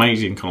 it's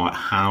amazing kind of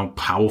like how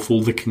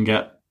powerful they can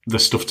get the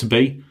stuff to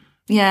be.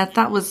 Yeah,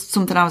 that was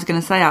something I was going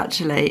to say,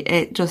 actually.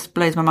 It just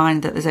blows my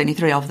mind that there's only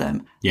 3 of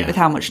them. Yeah. With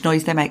how much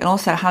noise they make, and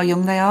also how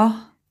young they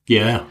are.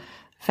 Yeah.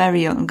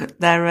 Very young.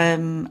 They're,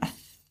 I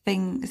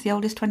think, is the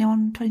oldest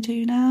 21,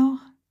 22 now?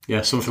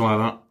 Yeah, something like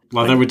that.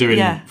 Like they were doing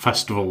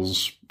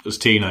festivals as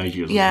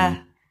teenagers.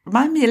 Yeah.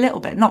 Remind me a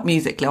little bit, not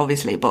musically,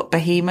 obviously, but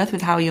Behemoth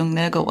with how young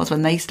Nurgle was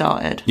when they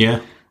started.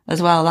 Yeah.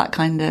 As well, that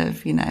kind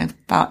of,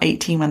 about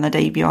 18 when their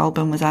debut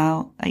album was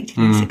out,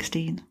 18 and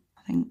 16,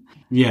 I think.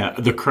 Yeah,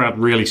 the crowd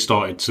really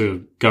started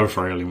to go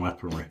for Alien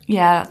Weaponry.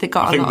 Yeah, they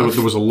got there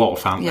was a lot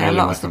of Alien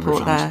lot of Weaponry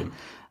support fans. there.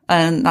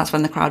 And that's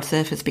when the crowd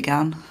surfers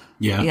began.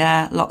 Yeah.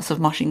 Yeah, lots of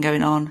moshing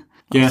going on.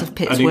 Lots of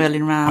pits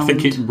whirling round. I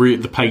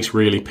think the pace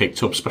really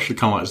picked up, especially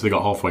kind of like as they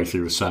got halfway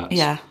through the sets.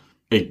 Yeah.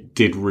 It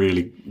did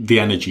really,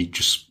 the energy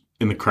just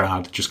in the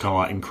crowd just kind of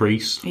like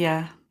increased.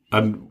 Yeah.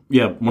 And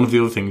yeah, one of the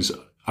other ththings,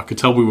 I could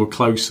tell we were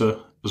closer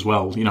as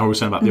well. We were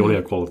saying about the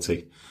audio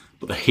quality,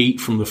 but the heat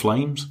from the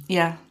flames.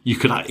 Yeah. You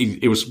could,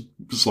 it was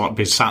like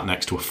being sat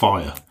next to a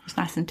fire. It's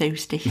nice and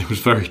toasty. It was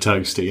very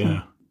toasty,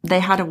 yeah.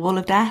 They had a wall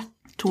of death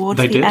towards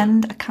the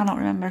end. I cannot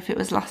remember if it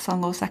was last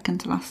song or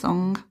second to last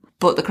song.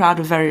 But the crowd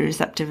were very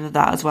receptive of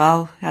that as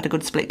well. They had a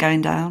good split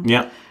going down.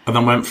 Yeah. And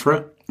then went for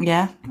it.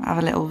 Yeah. I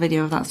have a little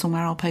video of that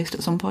somewhere I'll post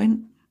at some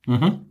point.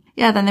 Mm-hmm.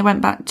 Yeah, then they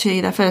went back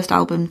to their first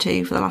album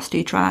too for the last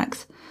 2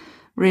 tracks.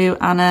 Ru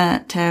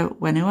Ana Te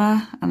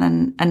Wenua, and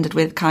then ended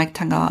with Kai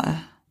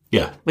Tangata.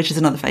 Yeah. Which is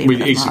another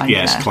favourite of mine.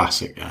 Yeah, it's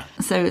classic, yeah.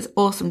 So it's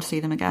awesome to see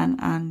them again,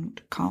 and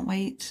can't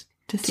wait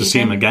to see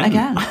them again.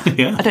 Yeah.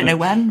 I don't know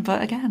when,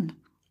 but again.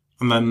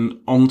 And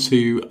then on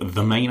to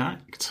the main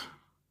act,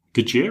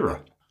 Gojira.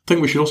 I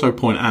think we should also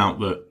point out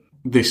that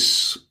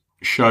this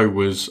show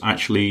was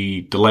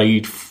actually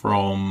delayed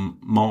from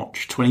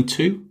March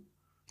 22.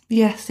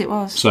 Yes, it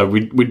was. So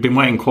we'd been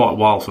waiting quite a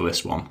while for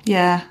this one.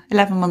 Yeah,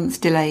 11 months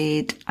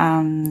delayed,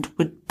 and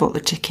we'd bought the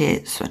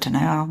tickets, I don't know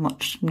how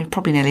much,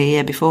 probably nearly a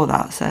year before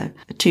that, so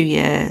a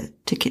 2-year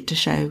ticket to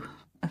show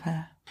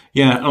affair.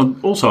 Yeah,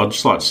 and also I'd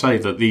just like to say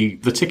that the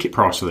ticket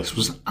price for this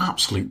was an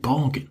absolute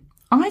bargain.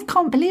 I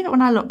can't believe it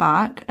when I look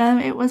back.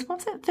 It was it,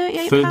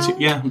 £38?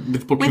 Yeah,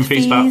 with booking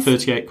fees about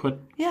 38 quid.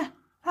 Yeah,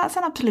 that's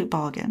an absolute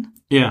bargain.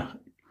 Yeah,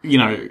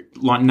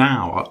 like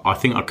now, I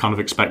think I kind of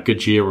expect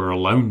Gojira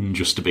alone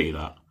just to be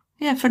that.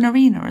 Yeah, for an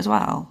arena as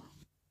well.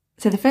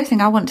 So the first thing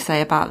I want to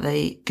say about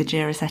the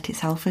Gojira set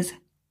itself is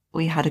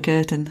we had a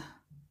curtain.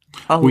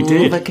 We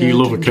did. You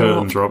love a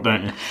curtain drop,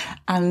 don't you?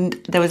 And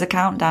there was a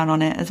countdown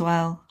on it as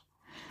well.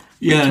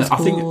 Yeah, I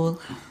cool.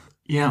 think.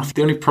 Yeah,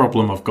 the only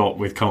problem I've got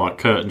with kind of like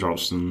curtain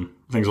drops and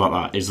things like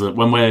that is that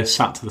when we're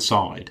sat to the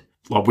side,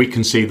 like we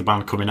can see the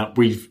band coming up.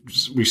 We've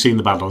seen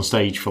the band on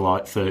stage for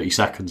like 30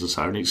 seconds or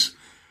so, and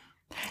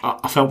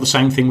I felt the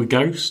same thing with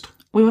Ghost.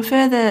 We were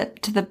further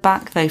to the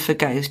back, though, for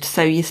Ghost,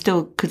 so you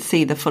still could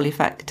see the full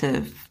effect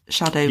of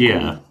shadow.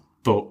 Yeah,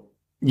 but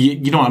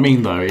you know what I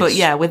mean, though? But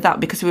yeah, with that,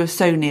 because we were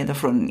so near the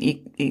front,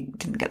 you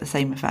didn't get the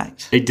same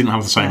effect. It didn't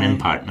have the same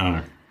impact,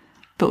 no.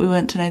 But we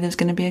weren't to know there was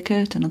going to be a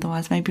curtain,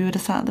 otherwise maybe we would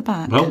have sat at the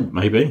back. Well,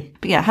 maybe.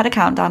 But yeah, I had a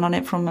countdown on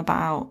it from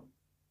about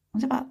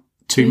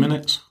 2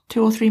 minutes?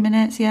 2 or 3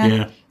 minutes, yeah.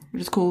 Yeah. It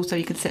was cool, so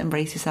you could sit and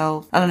brace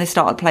yourself. And then they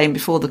started playing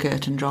before the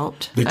curtain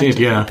dropped. They did,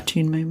 yeah.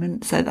 Opportune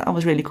moment. So that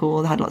was really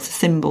cool. They had lots of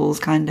symbols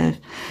kind of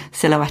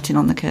silhouetting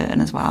on the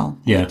curtain as well.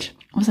 Yeah. Which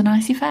was a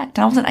nice effect.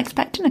 I wasn't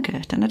expecting a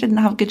curtain. I didn't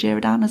have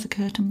Gojira down as a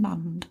curtain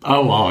band.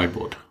 Oh, I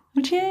would.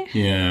 Would you?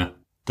 Yeah,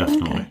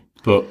 definitely. Okay.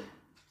 But,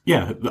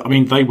 yeah, I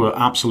mean, they were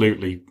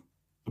absolutely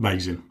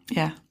amazing.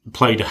 Yeah.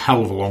 Played a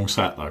hell of a long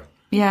set, though.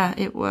 Yeah,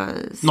 it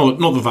was. Not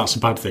that that's a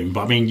bad thing,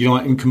 but I mean,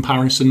 like in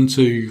comparison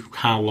to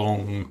how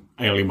long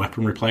Alien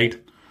Weaponry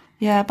played.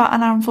 Yeah, about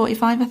an hour and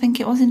 45, I think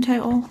it was in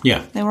total.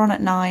 Yeah. They were on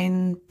at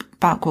 9,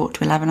 about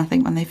 10:45, I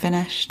think, when they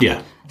finished.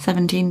 Yeah.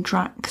 17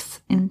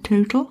 tracks in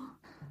total.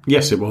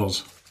 Yes, it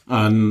was.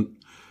 And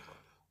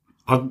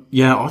I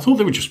thought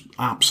they were just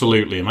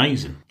absolutely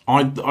amazing.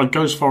 I'd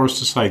go as far as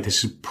to say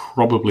this is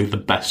probably the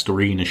best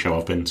arena show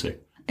I've been to.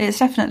 It's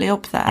definitely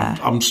up there.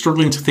 I'm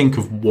struggling to think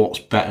of what's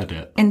bettered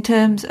it. In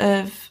terms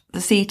of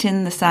the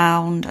seating, the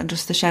sound, and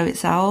just the show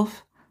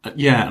itself.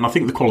 Yeah, and I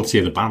think the quality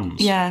of the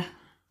bands. Yeah.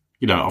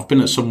 I've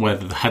been at somewhere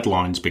that the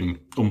headline's been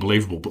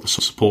unbelievable, but the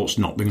support's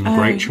not been a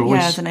great choice.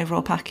 Yeah, as an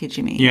overall package,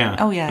 you mean? Yeah.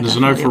 Oh, yeah. And as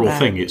an overall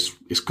thing,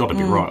 it's got to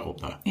be right up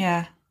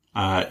there.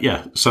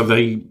 Yeah. So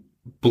they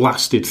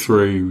blasted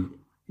through,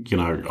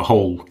 a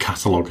whole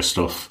catalogue of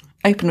stuff.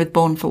 Open with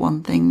Born for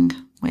One Thing,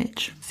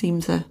 which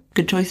seems a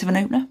good choice of an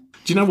opener.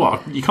 Do you know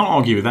what? You can't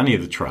argue with any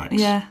of the tracks.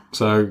 Yeah.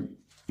 So,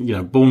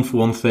 Born for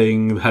One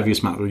Thing, The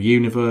Heaviest Metal of the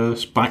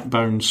Universe,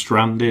 Backbone,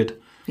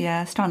 Stranded.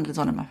 Yeah, Stranded's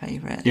one of my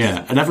favourites.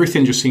 Yeah, and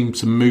everything just seemed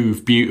to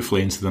move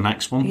beautifully into the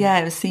next one. Yeah,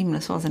 it was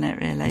seamless, wasn't it,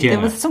 really? Yeah. There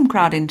was some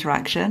crowd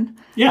interaction.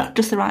 Yeah.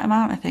 Just the right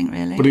amount, I think,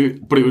 really.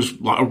 But it was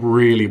like a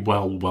really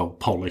well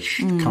polished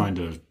kind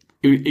of...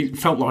 It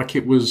felt like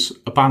it was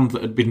a band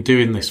that had been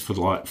doing this for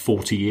like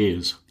 40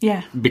 years.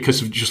 Yeah.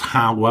 Because of just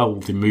how well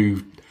they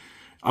moved.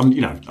 I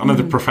know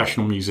they're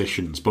professional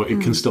musicians, but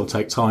it can still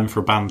take time for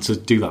a band to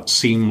do that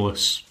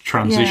seamless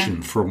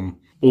transition from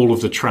all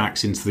of the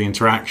tracks into the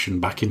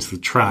interaction, back into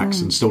the tracks,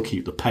 and still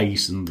keep the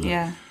pace and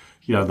the,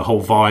 the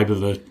whole vibe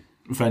of the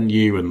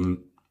venue and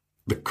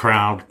the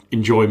crowd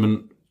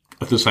enjoyment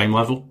at the same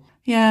level.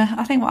 Yeah,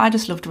 I think what I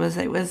just loved was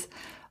it was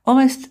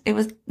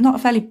not a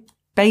fairly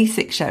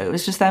basic show. It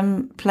was just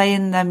them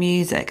playing their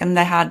music, and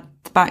they had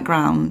the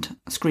background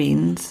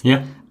screens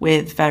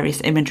with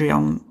various imagery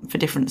on for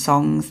different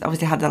songs.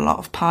 Obviously had a lot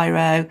of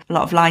pyro, a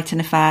lot of lighting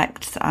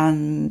effects,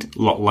 and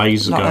a lot of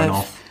lasers going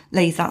off.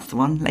 That's the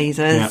one,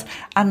 lasers,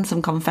 and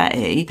some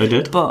confetti. They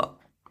did. But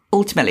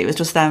ultimately it was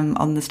just them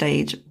on the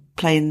stage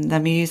playing their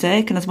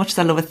music, and as much as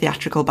I love a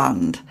theatrical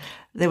band,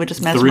 they were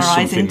just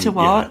mesmerising to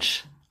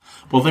watch.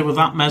 Yeah. Well, they were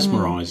that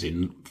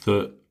mesmerising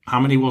that... How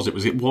many was it?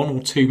 Was it one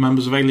or two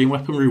members of Alien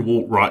Weaponry who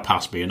walked right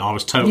past me, and I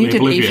was totally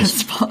oblivious. Even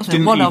spot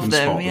them. One of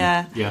them,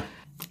 yeah. Yeah.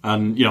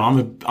 And,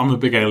 I'm a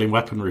big Alien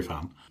Weaponry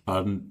fan.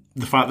 And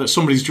the fact that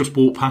somebody's just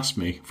walked past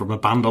me from a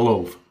band I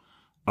love,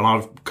 and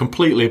I'm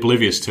completely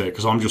oblivious to it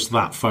because I'm just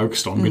that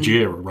focused on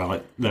Gojira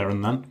right there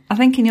and then. I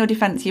think in your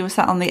defence, you were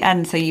sat on the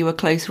end, so you were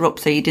closer up,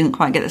 so you didn't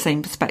quite get the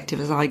same perspective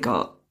as I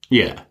got.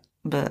 Yeah.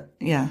 But,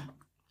 yeah.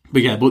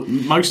 But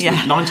 9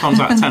 times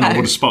out of 10 I would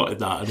have spotted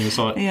that, and it was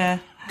like... Yeah.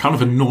 Kind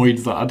of annoyed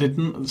that I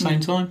didn't at the same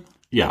time.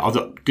 Yeah, I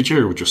thought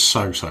Gojira were just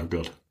so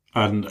good.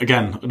 And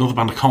again, another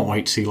band I can't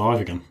wait to see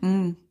live again.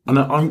 And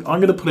I'm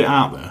going to put it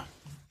out there.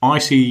 I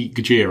see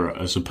Gojira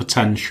as a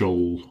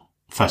potential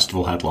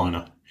festival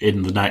headliner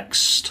in the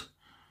next...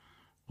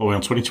 Well, we're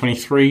on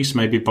 2023, so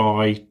maybe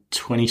by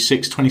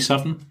 26,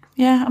 27.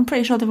 Yeah, I'm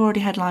pretty sure they've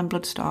already headlined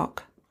Bloodstock,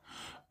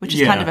 which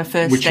is kind of a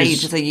first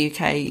stage as a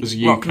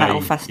UK rock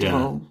metal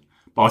festival. Yeah.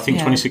 But I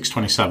think 26,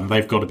 27,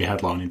 they've got to be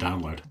headlining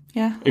Download.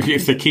 Yeah.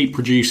 If they keep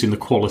producing the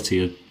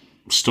quality of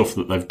stuff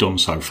that they've done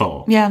so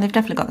far. Yeah, they've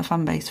definitely got the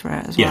fan base for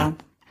it as well.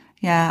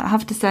 Yeah, I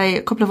have to say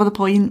a couple of other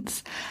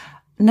points.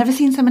 Never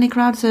seen so many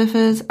crowd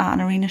surfers at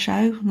an arena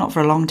show. Not for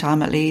a long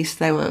time, at least.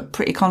 They were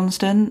pretty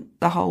constant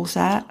the whole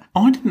set.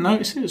 I didn't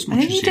notice it as much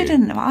as you. You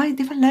didn't.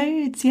 There were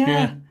loads,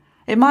 yeah.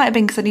 It might have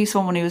been because I knew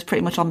someone who was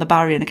pretty much on the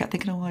barrier, and I kept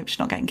thinking, I hope she's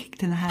not getting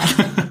kicked in the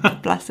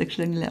head. Bless her, she's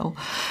only little.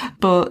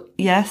 But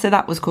yeah, so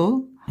that was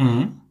cool.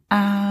 Mm-hmm.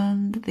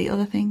 And the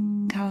other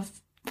thing has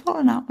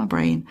fallen out my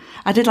brain.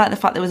 I did like the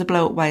fact there was a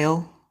blow-up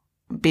whale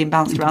being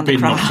bounced around the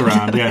crowd. Knocked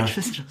around, yeah. Which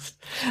was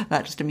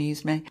that just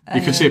amused me.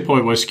 You can see a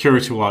point where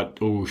security were like,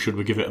 oh, should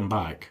we give it them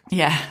back?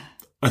 Yeah.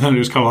 And then it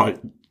was kind of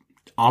like,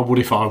 I would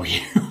if I were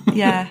you.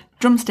 Yeah.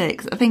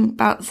 Drumsticks. I think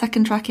about the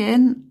second track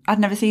in, I'd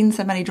never seen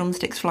so many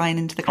drumsticks flying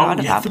into the crowd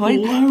at that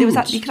point. There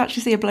was you could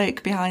actually see a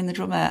bloke behind the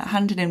drummer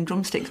handing him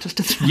drumsticks just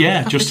to throw out.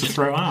 Yeah, just to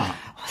throw out.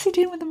 What's he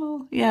doing with them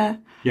all? Yeah.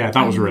 Yeah,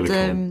 that was really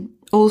cool.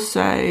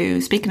 Also,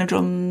 speaking of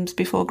drums,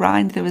 before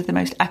Grind, there was the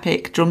most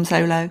epic drum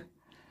solo.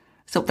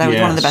 It's up there with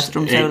one of the best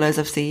drum solos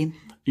I've seen.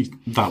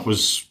 That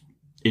was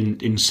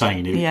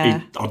insane.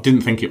 I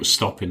didn't think it was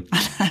stopping.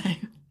 I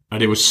know.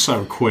 And it was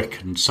so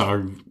quick and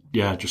so,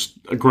 just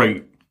a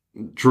great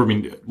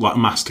drumming, like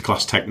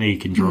masterclass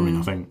technique in drumming,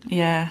 I think.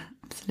 Yeah,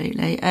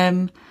 absolutely.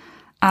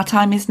 Our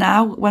Time Is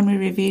Now, when we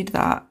reviewed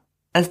that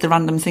as the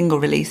random single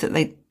release that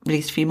they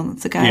released a few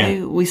months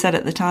ago, we said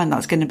at the time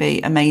that's going to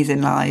be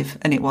amazing live,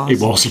 and it was.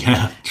 It was,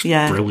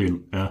 yeah.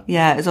 Brilliant, yeah.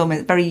 Yeah, it was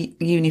almost very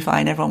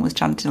unifying. Everyone was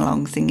chanting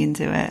along, singing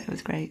to it. It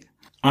was great.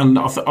 And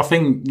I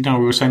think, we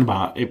were saying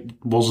about it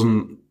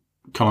wasn't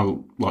kind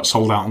of like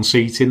sold out on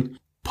seating.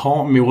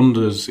 Part of me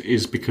wonders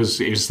is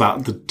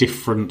that the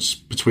difference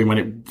between when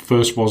it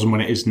first was and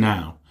when it is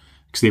now?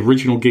 Because the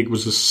original gig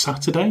was a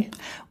Saturday.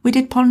 We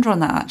did ponder on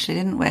that, actually,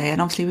 didn't we? And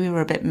obviously we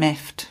were a bit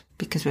miffed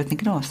because we were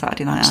thinking,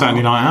 Saturday night out.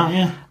 Saturday night out,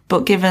 yeah.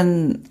 But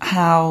given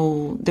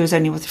how there was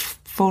only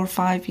 4 or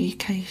 5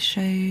 UK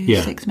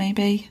shows, 6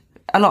 maybe,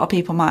 a lot of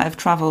people might have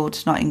travelled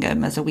to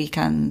Nottingham as a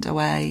weekend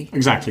away.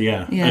 Exactly,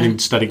 yeah. And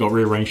instead it got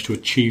rearranged to a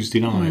Tuesday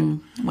night.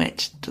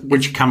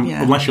 Which can,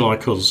 unless you're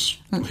like us,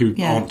 who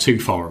aren't too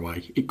far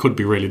away, it could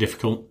be really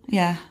difficult.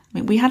 Yeah. I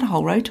mean, we had a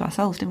whole row to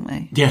ourselves, didn't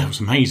we? Yeah, it was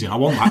amazing. I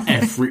want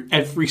that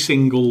every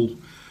single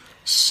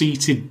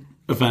seated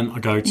event I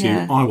go to,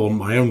 Yeah. I want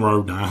my own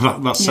road now.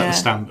 That's set Yeah. the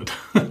standard.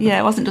 Yeah,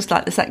 it wasn't just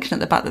like the section at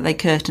the back that they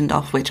curtained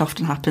off, which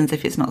often happens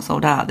if it's not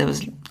sold out. There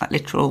was like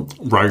literal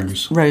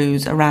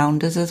rows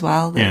around us as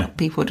well that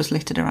people were just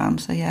littered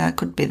around. So yeah, it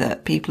could be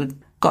that people had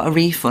got a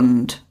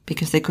refund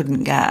because they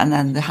couldn't get and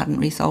then they hadn't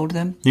resold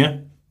them. Yeah.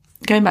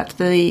 Going back to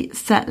the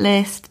set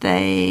list,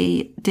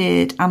 they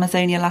did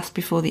Amazonia last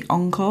before the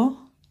encore.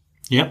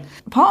 Yeah.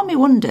 Part of me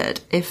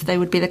wondered if they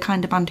would be the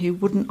kind of band who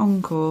wouldn't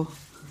encore.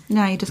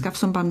 No, you just have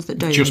some bands that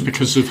don't. Just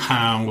because of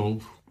how,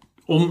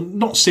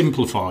 not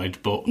simplified,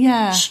 but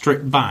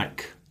stripped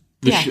back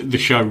the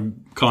show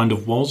kind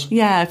of was.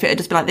 Yeah, if it had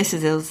just been like, this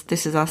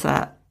is our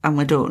set, and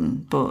we're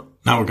done. But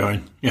now we're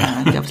going.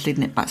 Yeah. They obviously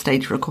nipped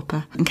backstage for a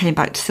cuppa and came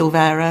back to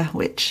Silvera,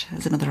 which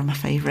is another of my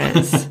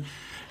favourites.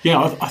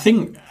 Yeah, I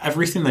think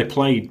everything they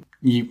played,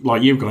 you were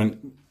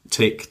going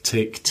tick,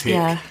 tick, tick.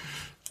 Yeah.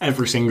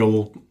 Every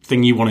single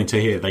thing you wanted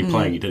to hear, they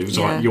played. It was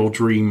like your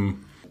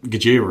dream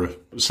Gojira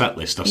set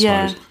list, I suppose.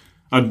 Yeah.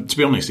 To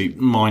be honest,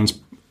 mine's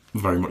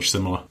very much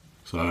similar.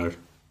 So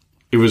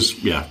it was,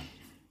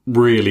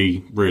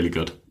 really, really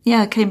good.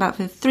 Yeah, came back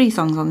with 3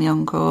 songs on the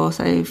encore,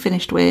 so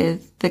finished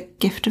with The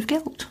Gift of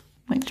Guilt,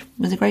 which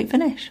was a great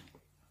finish.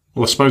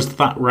 Well, I suppose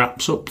that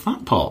wraps up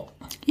that part.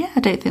 Yeah,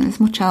 I don't think there's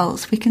much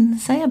else we can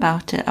say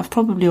about it. I've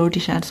probably already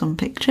shared some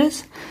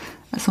pictures.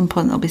 At some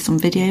point there'll be some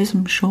videos,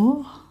 I'm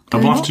sure.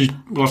 And we'll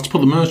have to put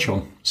the merch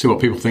on, see what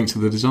people think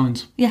of the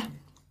designs. Yeah.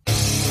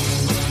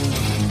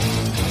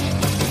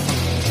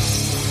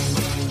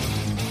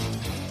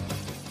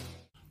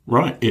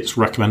 Right, it's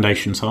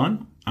recommendation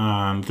time,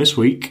 and this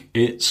week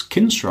it's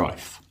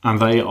Kinstrife, and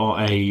they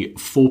are a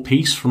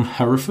 4-piece from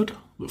Hereford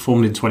that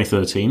formed in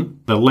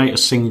 2013. Their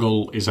latest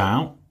single is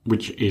out,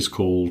 which is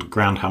called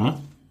Groundhammer,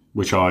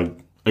 which I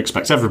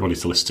expect everybody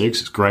to listen to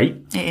because it's great.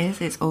 It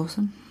is, it's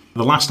awesome.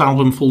 The last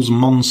album, Fools and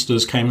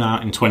Monsters, came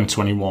out in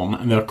 2021,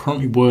 and they're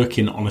currently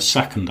working on a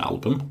second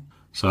album,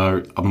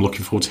 so I'm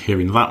looking forward to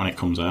hearing that when it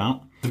comes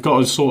out. They've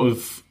got a sort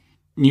of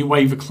new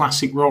wave of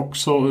classic rock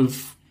sort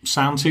of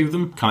sound to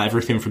them, kind of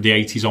everything from the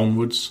 80s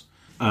onwards,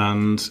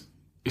 and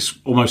it's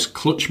almost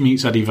Clutch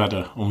meets Eddie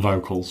Vedder on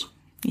vocals.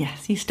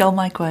 Yes, you stole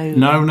my quote.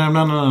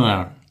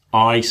 No.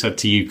 I said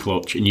to you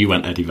Clutch, and you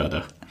went Eddie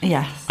Vedder.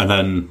 Yes. And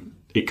then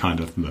it kind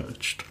of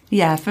merged.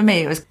 Yeah, for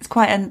me it's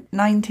quite a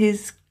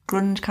 90s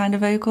grunge kind of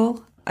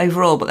vocal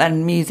overall, but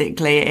then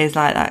musically it is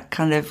like that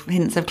kind of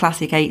hints of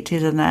classic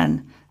 80s and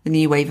then the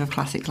new wave of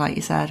classics, like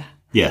you said.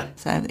 Yeah.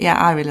 So, yeah,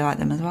 I really like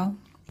them as well.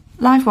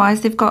 Live-wise,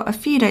 they've got a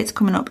few dates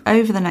coming up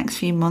over the next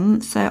few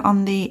months. So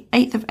on the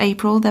 8th of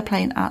April, they're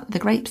playing at The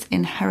Grapes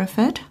in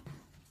Hereford.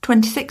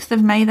 26th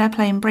of May, they're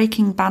playing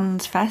Breaking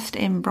Bands Fest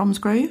in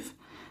Bromsgrove.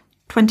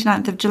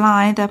 29th of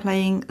July, they're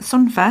playing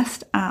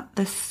Sunfest at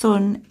The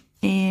Sun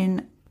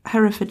in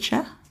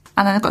Herefordshire.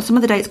 And then they've got some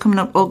other dates coming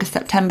up August,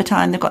 September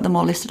time. They've got them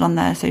all listed on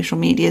their social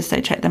media,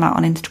 so check them out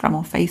on Instagram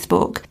or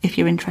Facebook if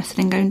you're interested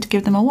in going to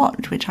give them a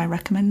watch, which I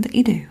recommend that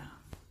you do.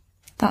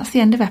 That's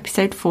the end of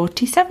episode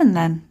 47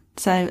 then.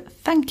 So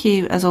thank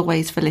you, as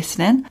always, for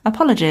listening.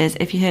 Apologies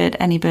if you heard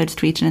any birds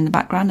tweeting in the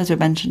background, as we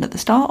mentioned at the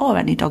start, or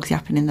any dogs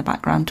yapping in the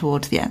background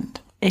towards the end.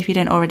 If you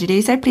don't already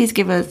do so, please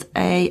give us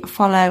a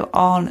follow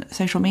on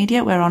social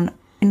media. We're on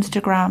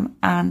Instagram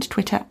and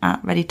Twitter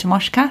at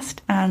Ready2Moshcast,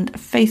 and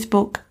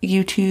Facebook,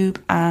 YouTube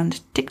and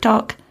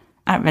TikTok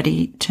at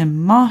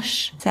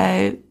Ready2Mosh.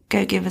 So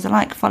go give us a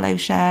like, follow,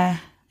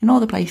 share in all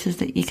the places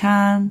that you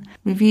can,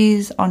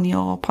 reviews on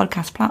your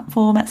podcast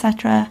platform,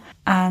 etc.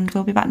 And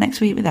we'll be back next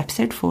week with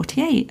episode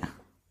 48.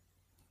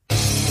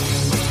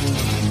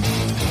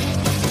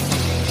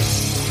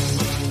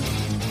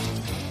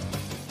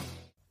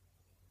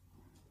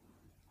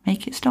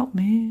 Make it stop,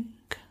 move.